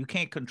person. You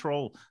can't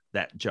control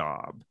that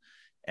job.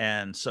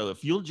 And so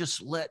if you'll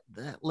just let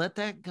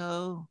that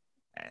go,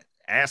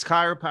 ask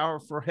higher power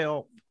for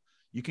help,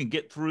 you can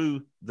get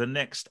through the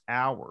next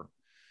hour.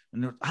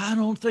 And I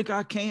don't think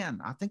I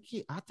can. I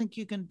think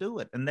you can do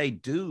it. And they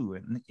do.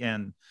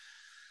 And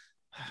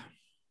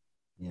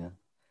Yeah.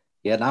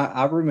 Yeah. And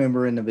I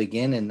remember in the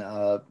beginning,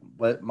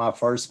 what my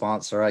first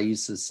sponsor, I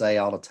used to say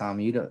all the time,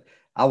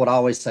 I would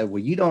always say,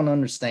 well, you don't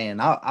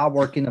understand. I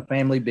work in a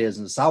family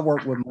business. I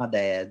work with my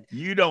dad.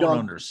 You don't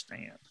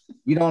understand.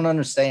 You don't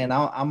understand.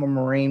 I'm a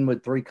Marine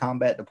with 3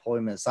 combat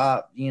deployments.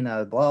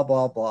 Blah,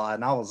 blah, blah.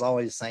 And I was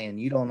always saying,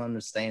 you don't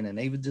understand. And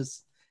he'd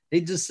just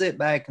sit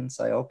back and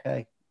say,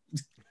 okay.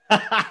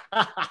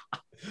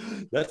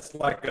 That's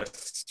like a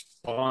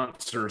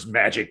sponsor's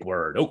magic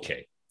word.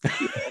 Okay.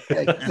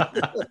 Okay.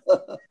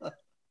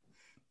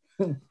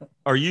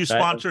 Are you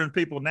sponsoring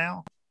people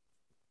now?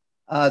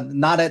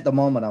 Not at the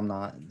moment. I'm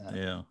not. No.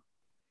 Yeah.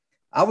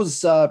 I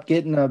was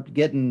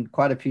getting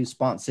quite a few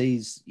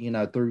sponsees,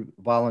 through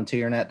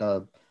volunteering at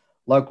the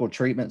local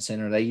treatment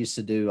center. They used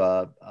to do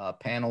a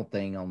panel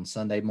thing on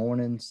Sunday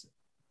mornings.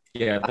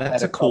 Yeah,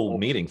 that's a cool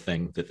meeting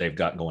thing that they've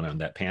got going on,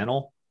 that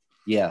panel.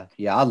 Yeah,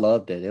 I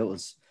loved it.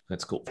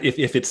 That's cool.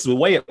 If it's the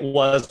way it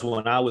was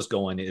when I was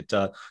going,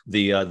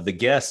 the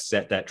guests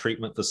at that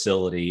treatment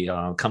facility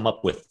come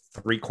up with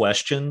 3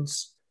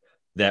 questions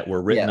that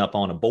were written up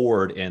on a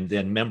board, and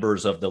then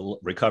members of the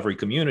recovery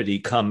community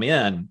come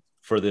in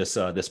for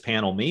this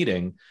panel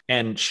meeting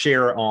and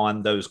share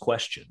on those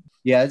questions.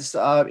 Yeah, it's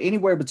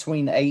anywhere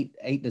between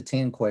 8 to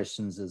 10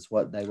 questions is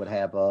what they would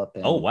have up.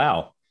 And oh,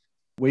 wow.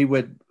 We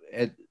would,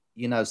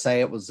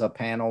 say it was a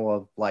panel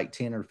of like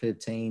 10 or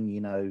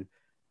 15,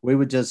 we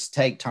would just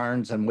take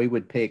turns and we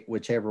would pick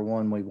whichever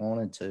one we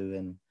wanted to.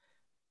 And,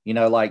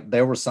 like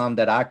there were some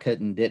that I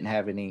didn't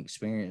have any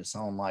experience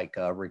on, like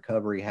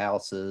recovery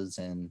houses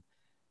and,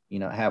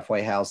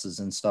 halfway houses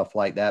and stuff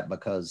like that,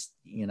 because,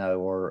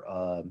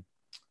 or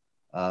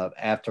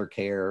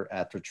aftercare,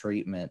 after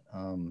treatment,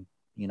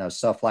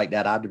 stuff like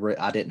that. I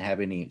didn't have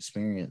any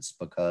experience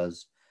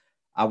because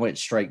I went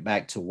straight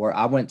back to work.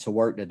 I went to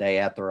work the day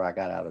after I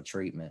got out of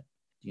treatment,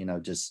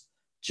 just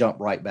jump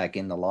right back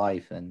into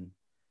life. And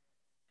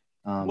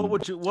what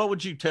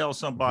would you tell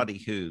somebody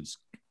who's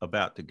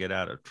about to get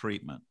out of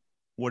treatment?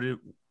 What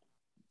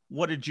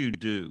did you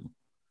do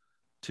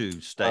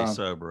to stay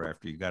sober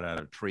after you got out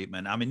of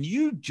treatment? I mean,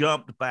 you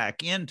jumped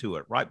back into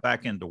it, right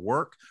back into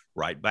work,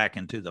 right back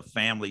into the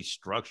family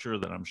structure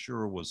that I'm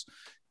sure was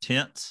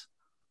tense.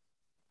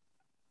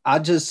 I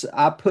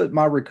put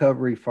my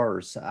recovery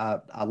first.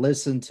 I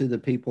listened to the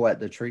people at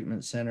the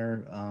treatment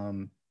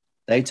center.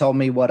 They told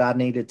me what I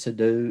needed to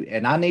do,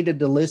 and I needed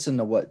to listen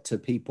to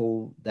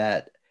people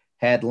that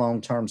had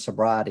long-term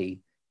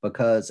sobriety,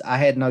 because I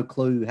had no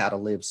clue how to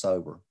live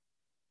sober.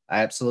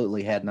 I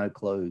absolutely had no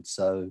clue.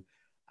 So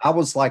I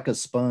was like a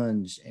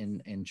sponge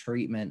in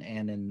treatment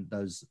and in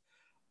those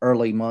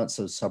early months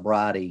of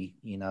sobriety.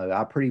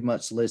 I pretty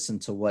much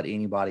listened to what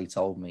anybody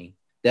told me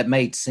that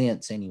made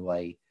sense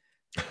anyway.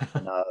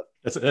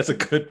 That's a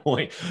good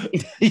point.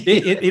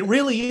 It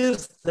really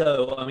is,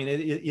 though. I mean,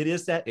 it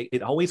is that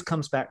it always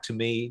comes back to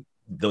me.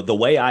 The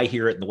way I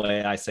hear it and the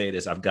way I say it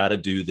is, I've got to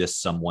do this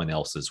someone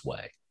else's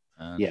way.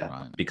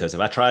 Right. Because if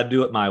I try to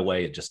do it my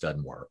way, it just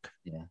doesn't work.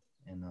 Yeah.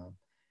 And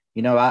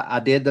I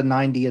did the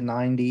 90 and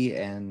 90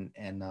 and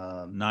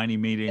 90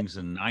 meetings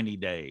in 90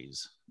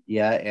 days.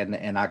 Yeah,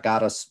 and I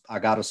got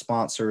a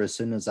sponsor as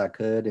soon as I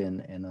could,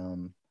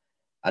 and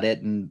I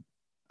didn't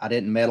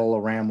meddle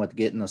around with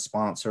getting a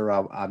sponsor.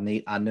 I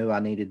knew I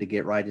needed to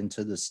get right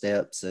into the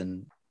steps,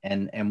 and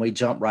we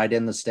jumped right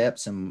in the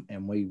steps, and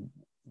we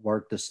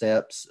worked the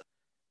steps,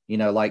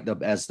 like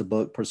as the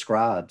book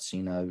prescribes.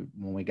 When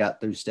we got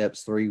through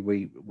steps 3,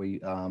 we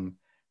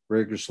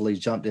rigorously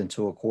jumped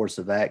into a course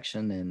of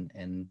action,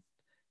 and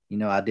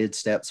I did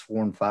steps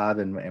 4 and 5,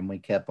 and we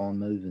kept on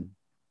moving.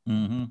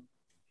 Mm-hmm.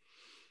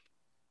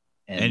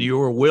 And you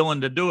were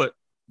willing to do it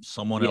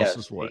someone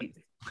else's way.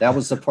 That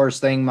was the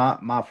first thing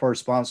my first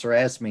sponsor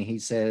asked me. He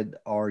said,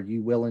 "Are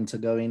you willing to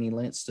go any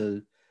lengths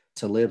to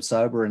live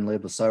sober and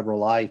live a sober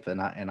life?"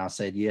 And I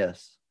said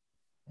yes.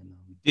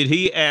 Did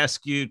he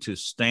ask you to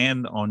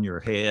stand on your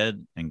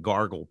head and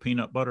gargle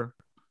peanut butter?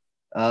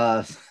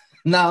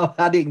 No,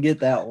 I didn't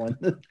get that one.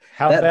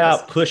 How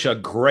about push a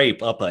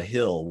grape up a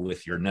hill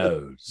with your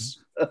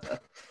nose?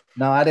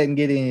 No, I didn't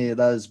get any of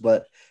those.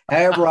 But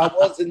however,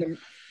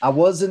 I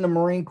was in the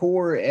Marine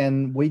Corps,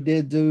 and we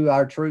did do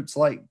our troops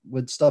like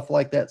with stuff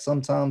like that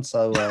sometimes.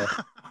 So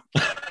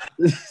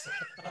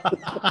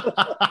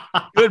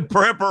good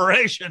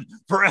preparation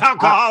for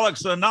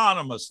Alcoholics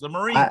Anonymous, the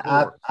Marine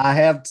Corps. I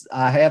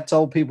have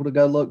told people to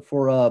go look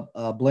for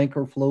a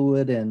blinker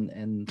fluid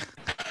and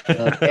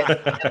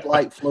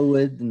headlight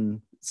fluid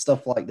and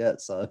stuff like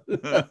that. So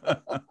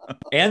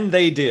and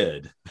they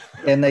did.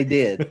 And they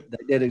did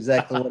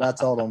exactly what I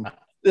told them.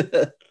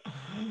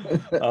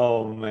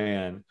 Oh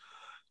man.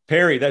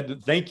 Perry,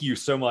 thank you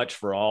so much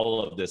for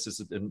all of this. This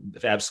has been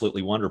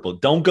absolutely wonderful.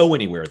 Don't go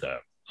anywhere though.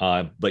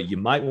 But you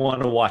might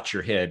want to watch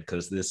your head,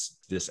 because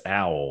this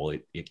owl,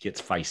 it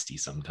gets feisty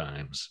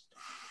sometimes.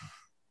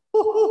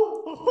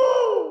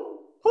 Oh,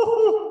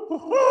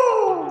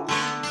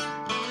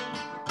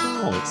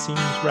 it seems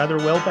rather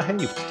well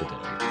behaved today.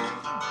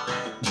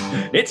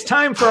 It's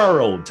time for our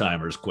old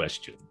timers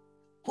question.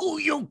 Who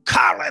you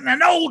calling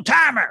an old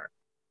timer?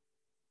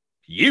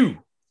 You.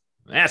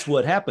 That's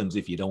what happens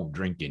if you don't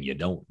drink and you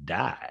don't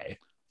die.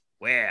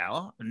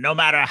 Well, no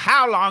matter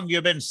how long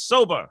you've been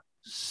sober,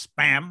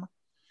 Spam,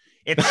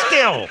 it's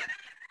still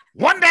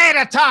one day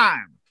at a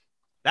time.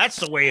 That's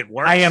the way it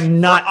works. I am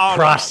not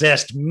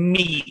processed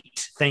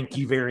meat. Thank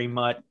you very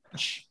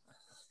much.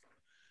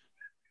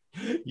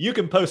 You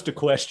can post a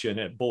question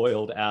at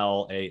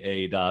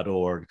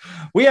boiledowlaa.org.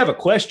 We have a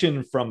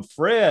question from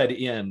Fred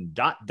in ...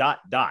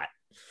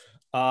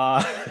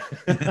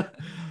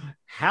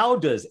 How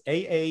does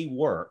AA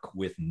work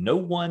with no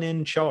one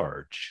in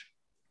charge?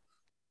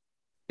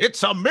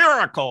 It's a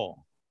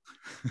miracle.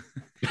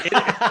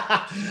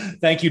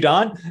 Thank you,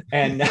 Don.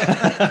 And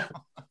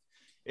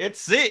it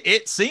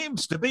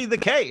seems to be the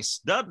case,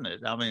 doesn't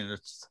it? I mean,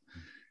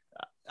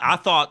 I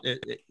thought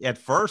at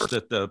first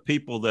that the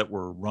people that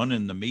were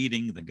running the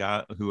meeting,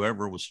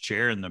 whoever was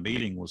chairing the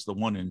meeting, was the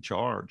one in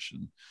charge.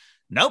 And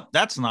nope,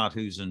 that's not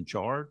who's in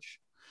charge.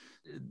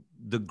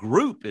 The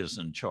group is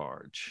in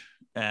charge,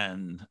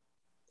 and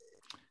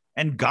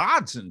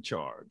God's in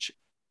charge.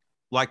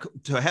 Like,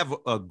 to have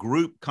a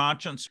group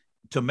conscience,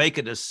 to make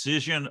a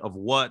decision of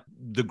what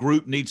the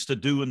group needs to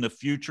do in the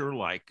future,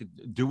 like,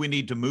 do we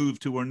need to move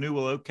to a new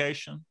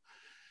location?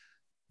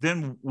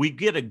 Then we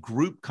get a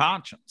group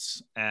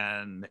conscience,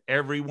 and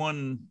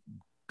everyone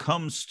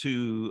comes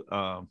to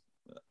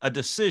a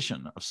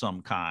decision of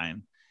some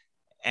kind,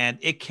 and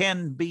it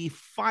can be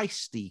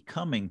feisty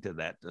coming to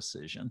that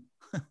decision,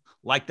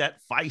 like that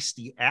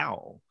feisty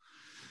owl.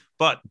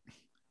 But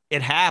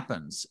it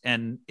happens,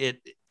 and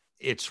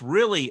it's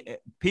really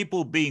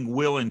people being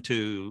willing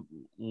to,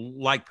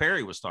 like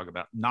Perry was talking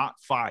about, not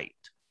fight,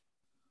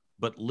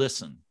 but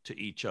listen to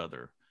each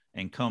other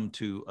and come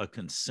to a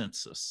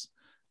consensus.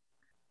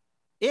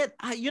 It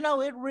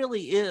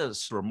really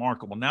is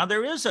remarkable. Now,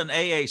 there is an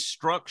AA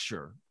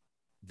structure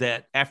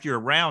that after you're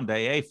around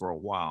AA for a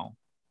while,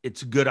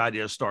 it's a good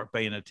idea to start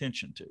paying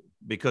attention to,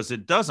 because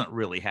it doesn't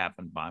really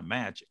happen by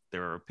magic.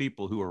 There are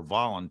people who are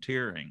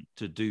volunteering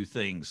to do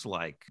things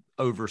like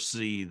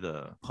oversee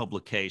the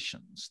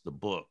publications, the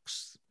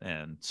books,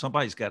 and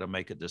somebody's got to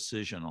make a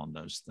decision on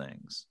those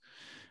things.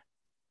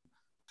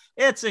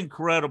 It's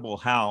incredible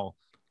how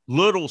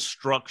little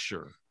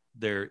structure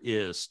there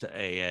is to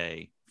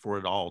AA for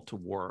it all to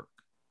work.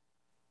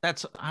 I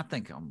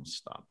think I'm going to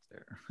stop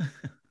there.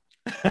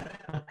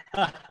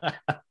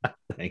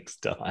 Thanks,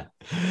 Don.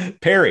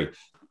 Perry,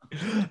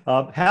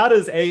 how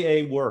does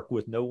AA work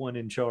with no one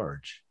in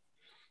charge?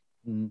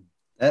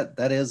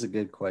 That is a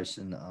good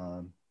question.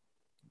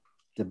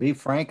 To be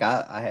frank,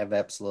 I have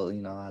absolutely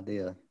no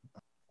idea.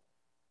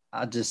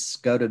 I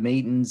just go to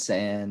meetings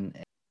and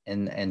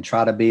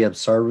try to be of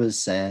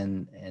service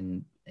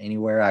and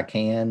anywhere I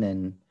can,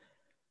 and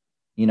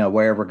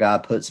wherever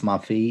God puts my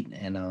feet.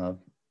 And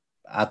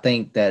I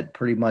think that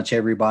pretty much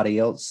everybody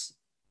else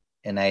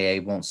in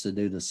AA wants to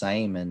do the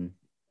same, and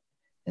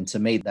to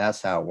me,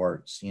 that's how it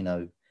works.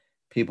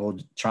 People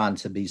trying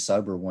to be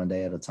sober one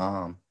day at a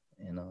time.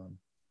 And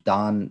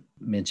Don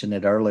mentioned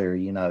it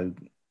earlier,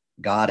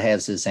 God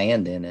has his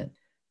hand in it.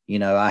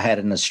 I had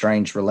an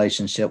estranged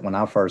relationship when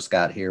I first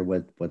got here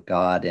with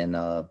God,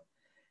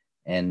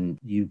 and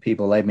you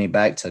people led me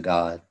back to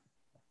God.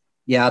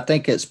 Yeah, I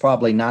think it's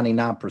probably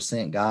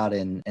 99% God,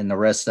 and the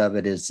rest of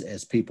it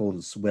is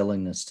people's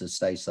willingness to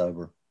stay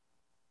sober.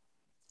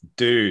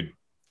 Dude,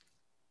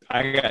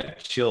 I got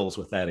chills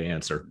with that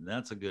answer.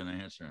 That's a good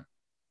answer.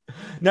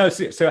 No,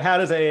 so how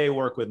does AA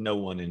work with no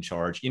one in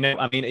charge?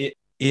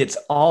 It's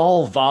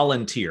all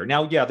volunteer.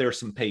 Now, yeah, there are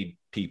some paid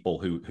people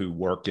who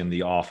work in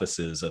the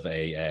offices of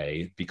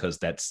AA because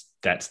that's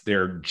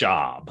their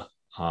job.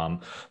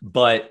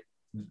 But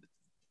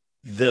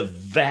the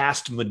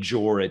vast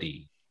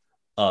majority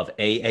of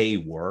AA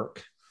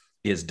work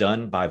is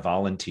done by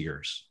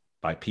volunteers,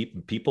 by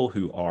people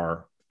who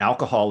are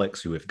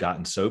alcoholics who have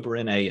gotten sober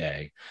in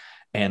AA.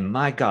 And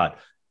my God,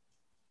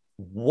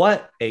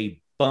 what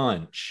a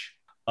bunch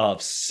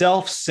of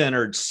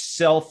self-centered,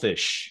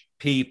 selfish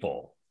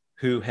people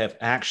who have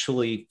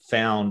actually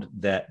found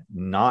that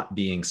not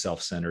being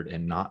self-centered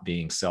and not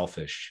being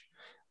selfish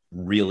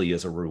really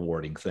is a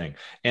rewarding thing.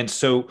 And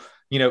so,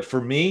 for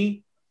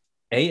me,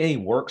 AA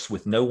works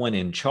with no one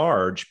in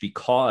charge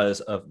because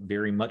of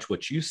very much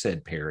what you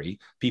said, Perry,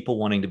 people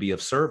wanting to be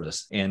of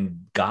service.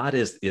 And God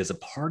is a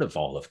part of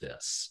all of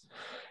this.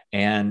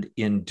 And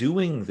in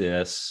doing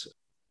this,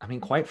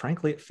 quite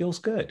frankly, it feels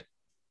good.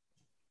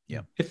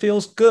 Yeah. It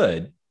feels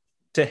good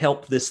to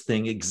help this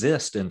thing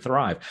exist and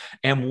thrive.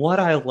 And what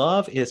I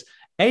love is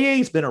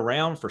AA's been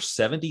around for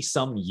 70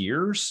 some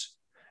years,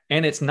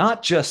 and it's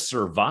not just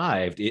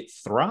survived, it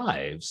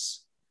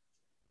thrives.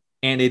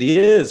 And it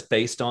is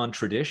based on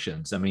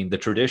traditions. The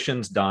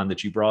traditions, Don,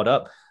 that you brought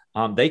up,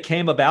 they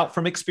came about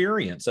from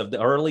experience of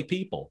the early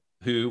people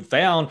who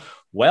found,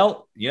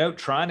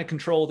 trying to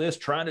control this,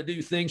 trying to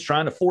do things,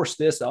 trying to force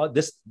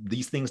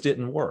these things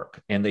didn't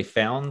work. And they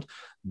found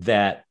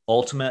that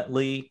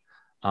ultimately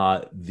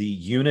the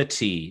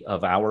unity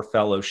of our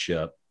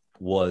fellowship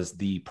was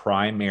the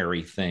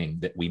primary thing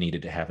that we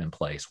needed to have in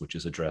place, which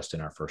is addressed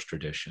in our first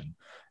tradition,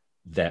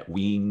 that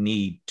we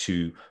need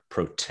to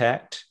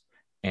protect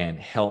and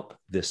help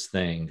this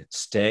thing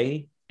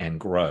stay and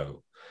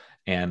grow.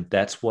 And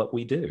that's what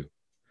we do.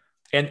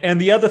 And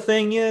the other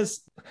thing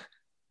is,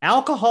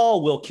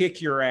 alcohol will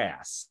kick your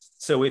ass.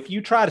 So if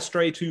you try to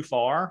stray too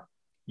far,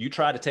 you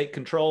try to take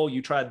control,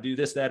 you try to do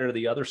this, that, or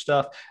the other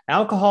stuff,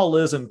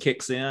 alcoholism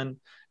kicks in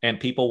and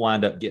people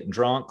wind up getting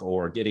drunk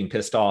or getting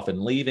pissed off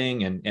and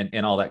leaving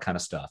and all that kind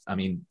of stuff. I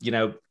mean, you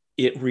know,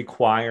 it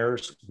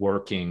requires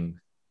working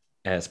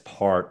as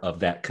part of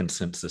that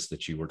consensus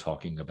that you were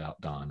talking about,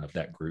 Don, of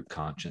that group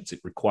conscience. It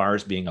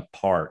requires being a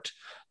part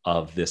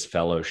of this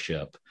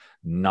fellowship,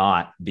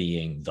 not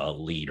being the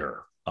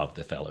leader of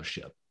the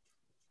fellowship.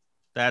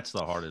 That's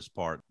the hardest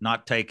part,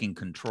 not taking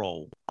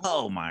control.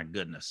 Oh, my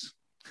goodness.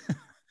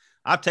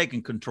 I've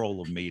taken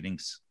control of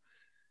meetings.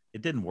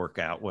 It didn't work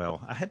out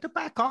well. I had to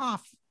back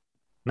off.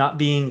 Not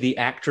being the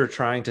actor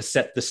trying to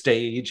set the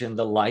stage and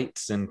the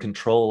lights and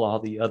control all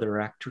the other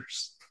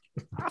actors.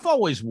 I've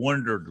always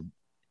wondered,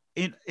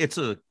 it's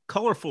a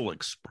colorful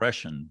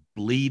expression,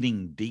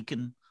 bleeding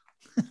deacon.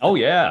 Oh,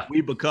 yeah.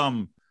 We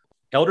become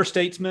elder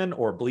statesman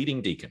or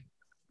bleeding deacon.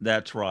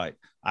 That's right.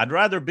 I'd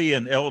rather be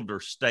an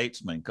elder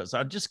statesman because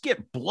I just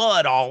get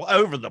blood all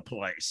over the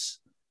place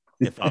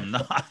if I'm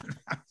not.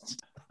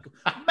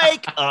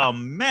 Make a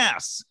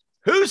mess.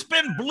 Who's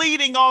been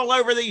bleeding all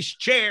over these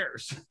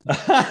chairs?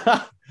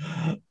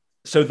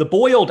 So the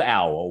boiled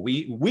owl,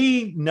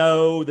 we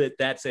know that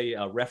that's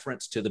a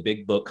reference to the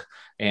big book,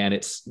 and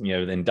it's, you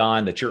know, then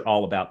Don, that you're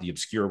all about the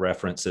obscure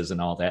references and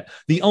all that.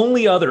 The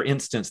only other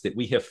instance that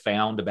we have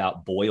found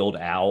about boiled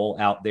owl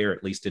out there,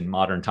 at least in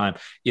modern time,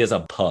 is a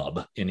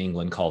pub in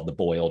England called the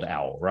Boiled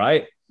Owl,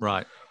 right?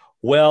 Right.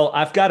 Well,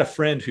 I've got a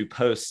friend who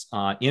posts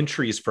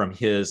entries from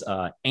his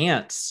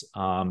aunt's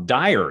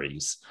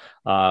diaries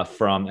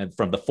from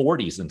the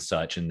 40s and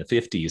such, in the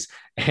 50s.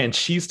 And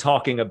she's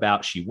talking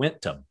about she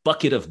went to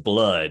Bucket of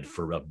Blood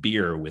for a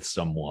beer with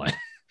someone.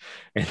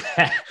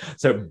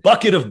 So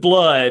Bucket of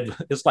Blood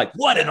is like,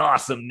 what an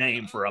awesome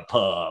name for a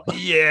pub.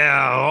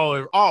 Yeah.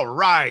 Oh, all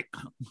right.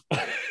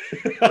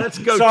 Let's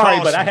go.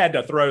 Sorry, but I had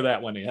to throw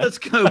that one in. Let's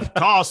go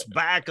toss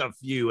back a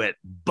few at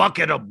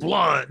Bucket of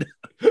Blood.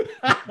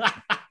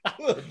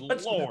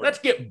 Let's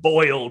get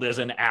boiled as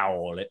an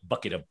owl at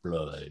Bucket of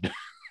Blood.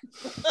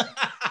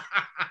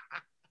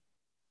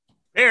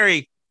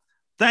 Perry,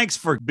 thanks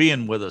for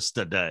being with us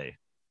today.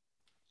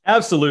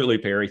 Absolutely,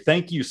 Perry.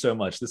 Thank you so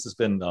much. This has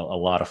been a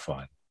lot of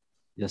fun.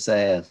 Yes, it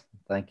has.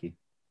 Thank you.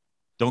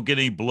 Don't get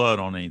any blood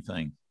on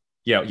anything.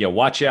 Yeah.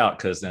 Watch out,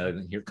 because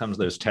here comes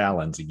those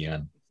talons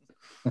again.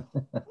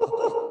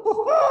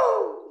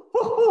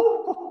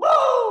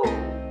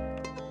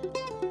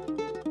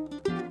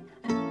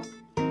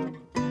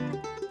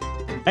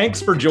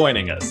 Thanks for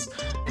joining us.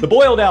 The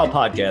Boiled Owl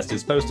podcast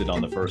is posted on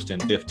the 1st and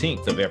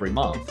 15th of every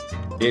month.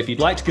 If you'd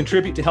like to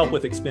contribute to help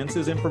with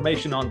expenses,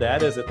 information on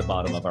that is at the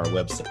bottom of our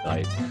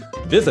website.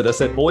 Visit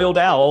us at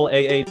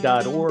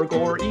boiledowlaa.org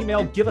or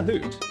email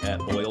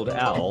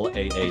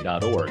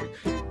giveahoot@boiledowlaa.org.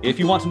 If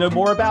you want to know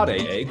more about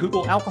AA,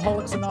 Google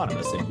Alcoholics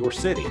Anonymous in your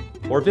city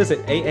or visit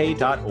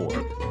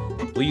aa.org.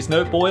 Please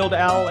note, Boiled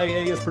Owl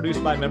AA is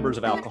produced by members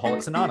of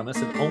Alcoholics Anonymous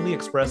and only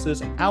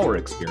expresses our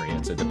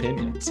experience and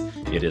opinions.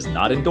 It is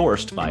not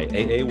endorsed by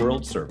AA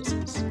World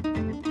Services.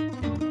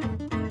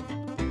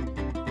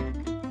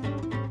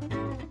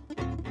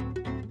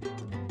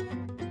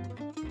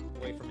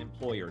 Away from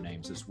employer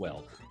names as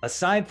well.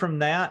 Aside from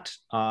that,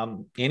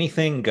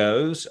 anything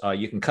goes.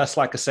 You can cuss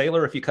like a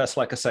sailor if you cuss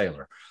like a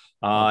sailor.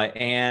 Wait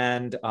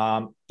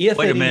a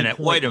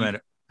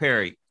minute,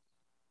 Perry,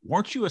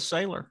 weren't you a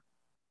sailor?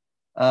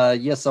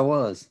 Yes, I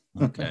was.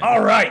 Okay.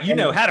 All right. You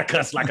know how to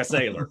cuss like a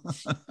sailor.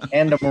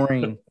 And a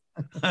Marine.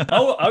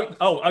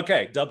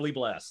 Okay. Doubly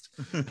blessed.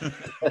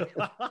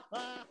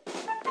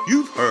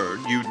 You've heard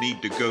you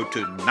need to go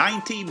to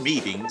 90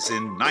 meetings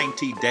in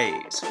 90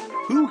 days.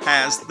 Who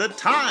has the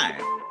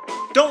time?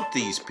 Don't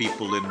these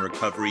people in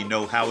recovery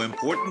know how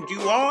important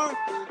you are?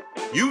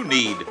 You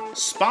need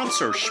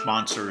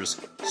Sponsor's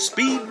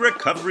Speed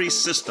Recovery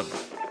System.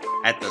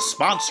 At the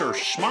Sponsor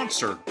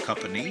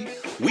Company,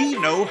 we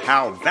know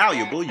how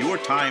valuable your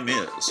time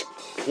is.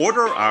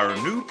 Order our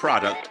new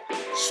product,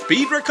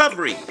 Speed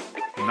Recovery.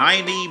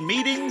 90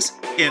 meetings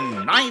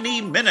in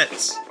 90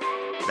 minutes.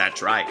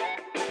 That's right,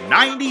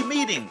 90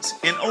 meetings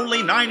in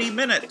only 90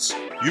 minutes.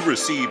 You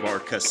receive our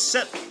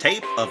cassette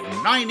tape of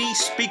 90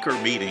 speaker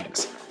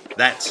meetings.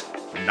 That's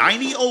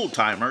 90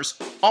 old-timers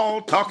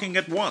all talking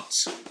at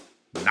once.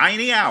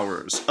 90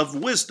 hours of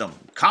wisdom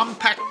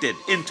compacted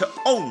into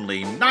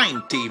only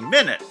 90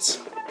 minutes.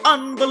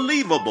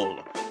 Unbelievable.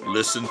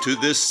 Listen to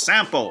this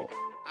sample.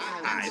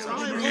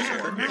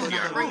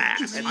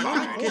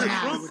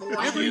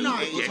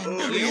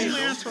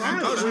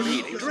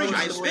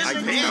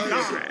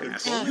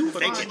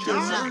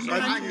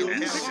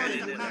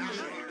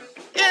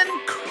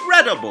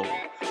 Incredible!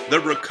 The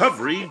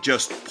recovery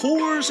just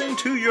pours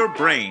into your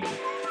brain.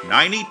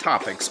 90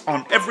 topics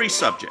on every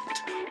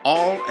subject,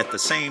 all at the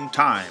same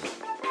time.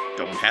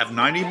 Don't have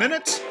 90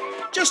 minutes?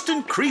 Just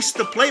increase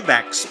the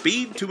playback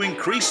speed to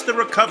increase the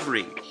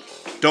recovery.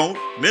 Don't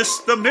miss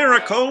the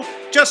miracle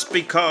just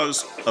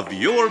because of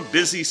your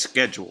busy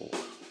schedule.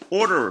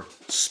 Order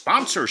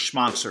Sponsor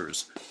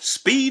Schmonsers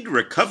Speed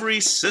Recovery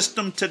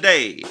System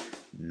today.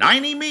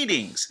 90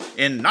 meetings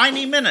in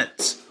 90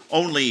 minutes.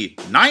 Only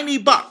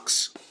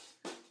 $90.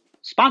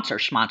 Sponsor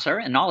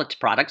Schmonser and all its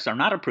products are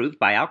not approved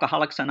by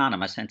Alcoholics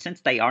Anonymous, and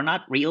since they are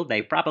not real,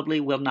 they probably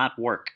will not work.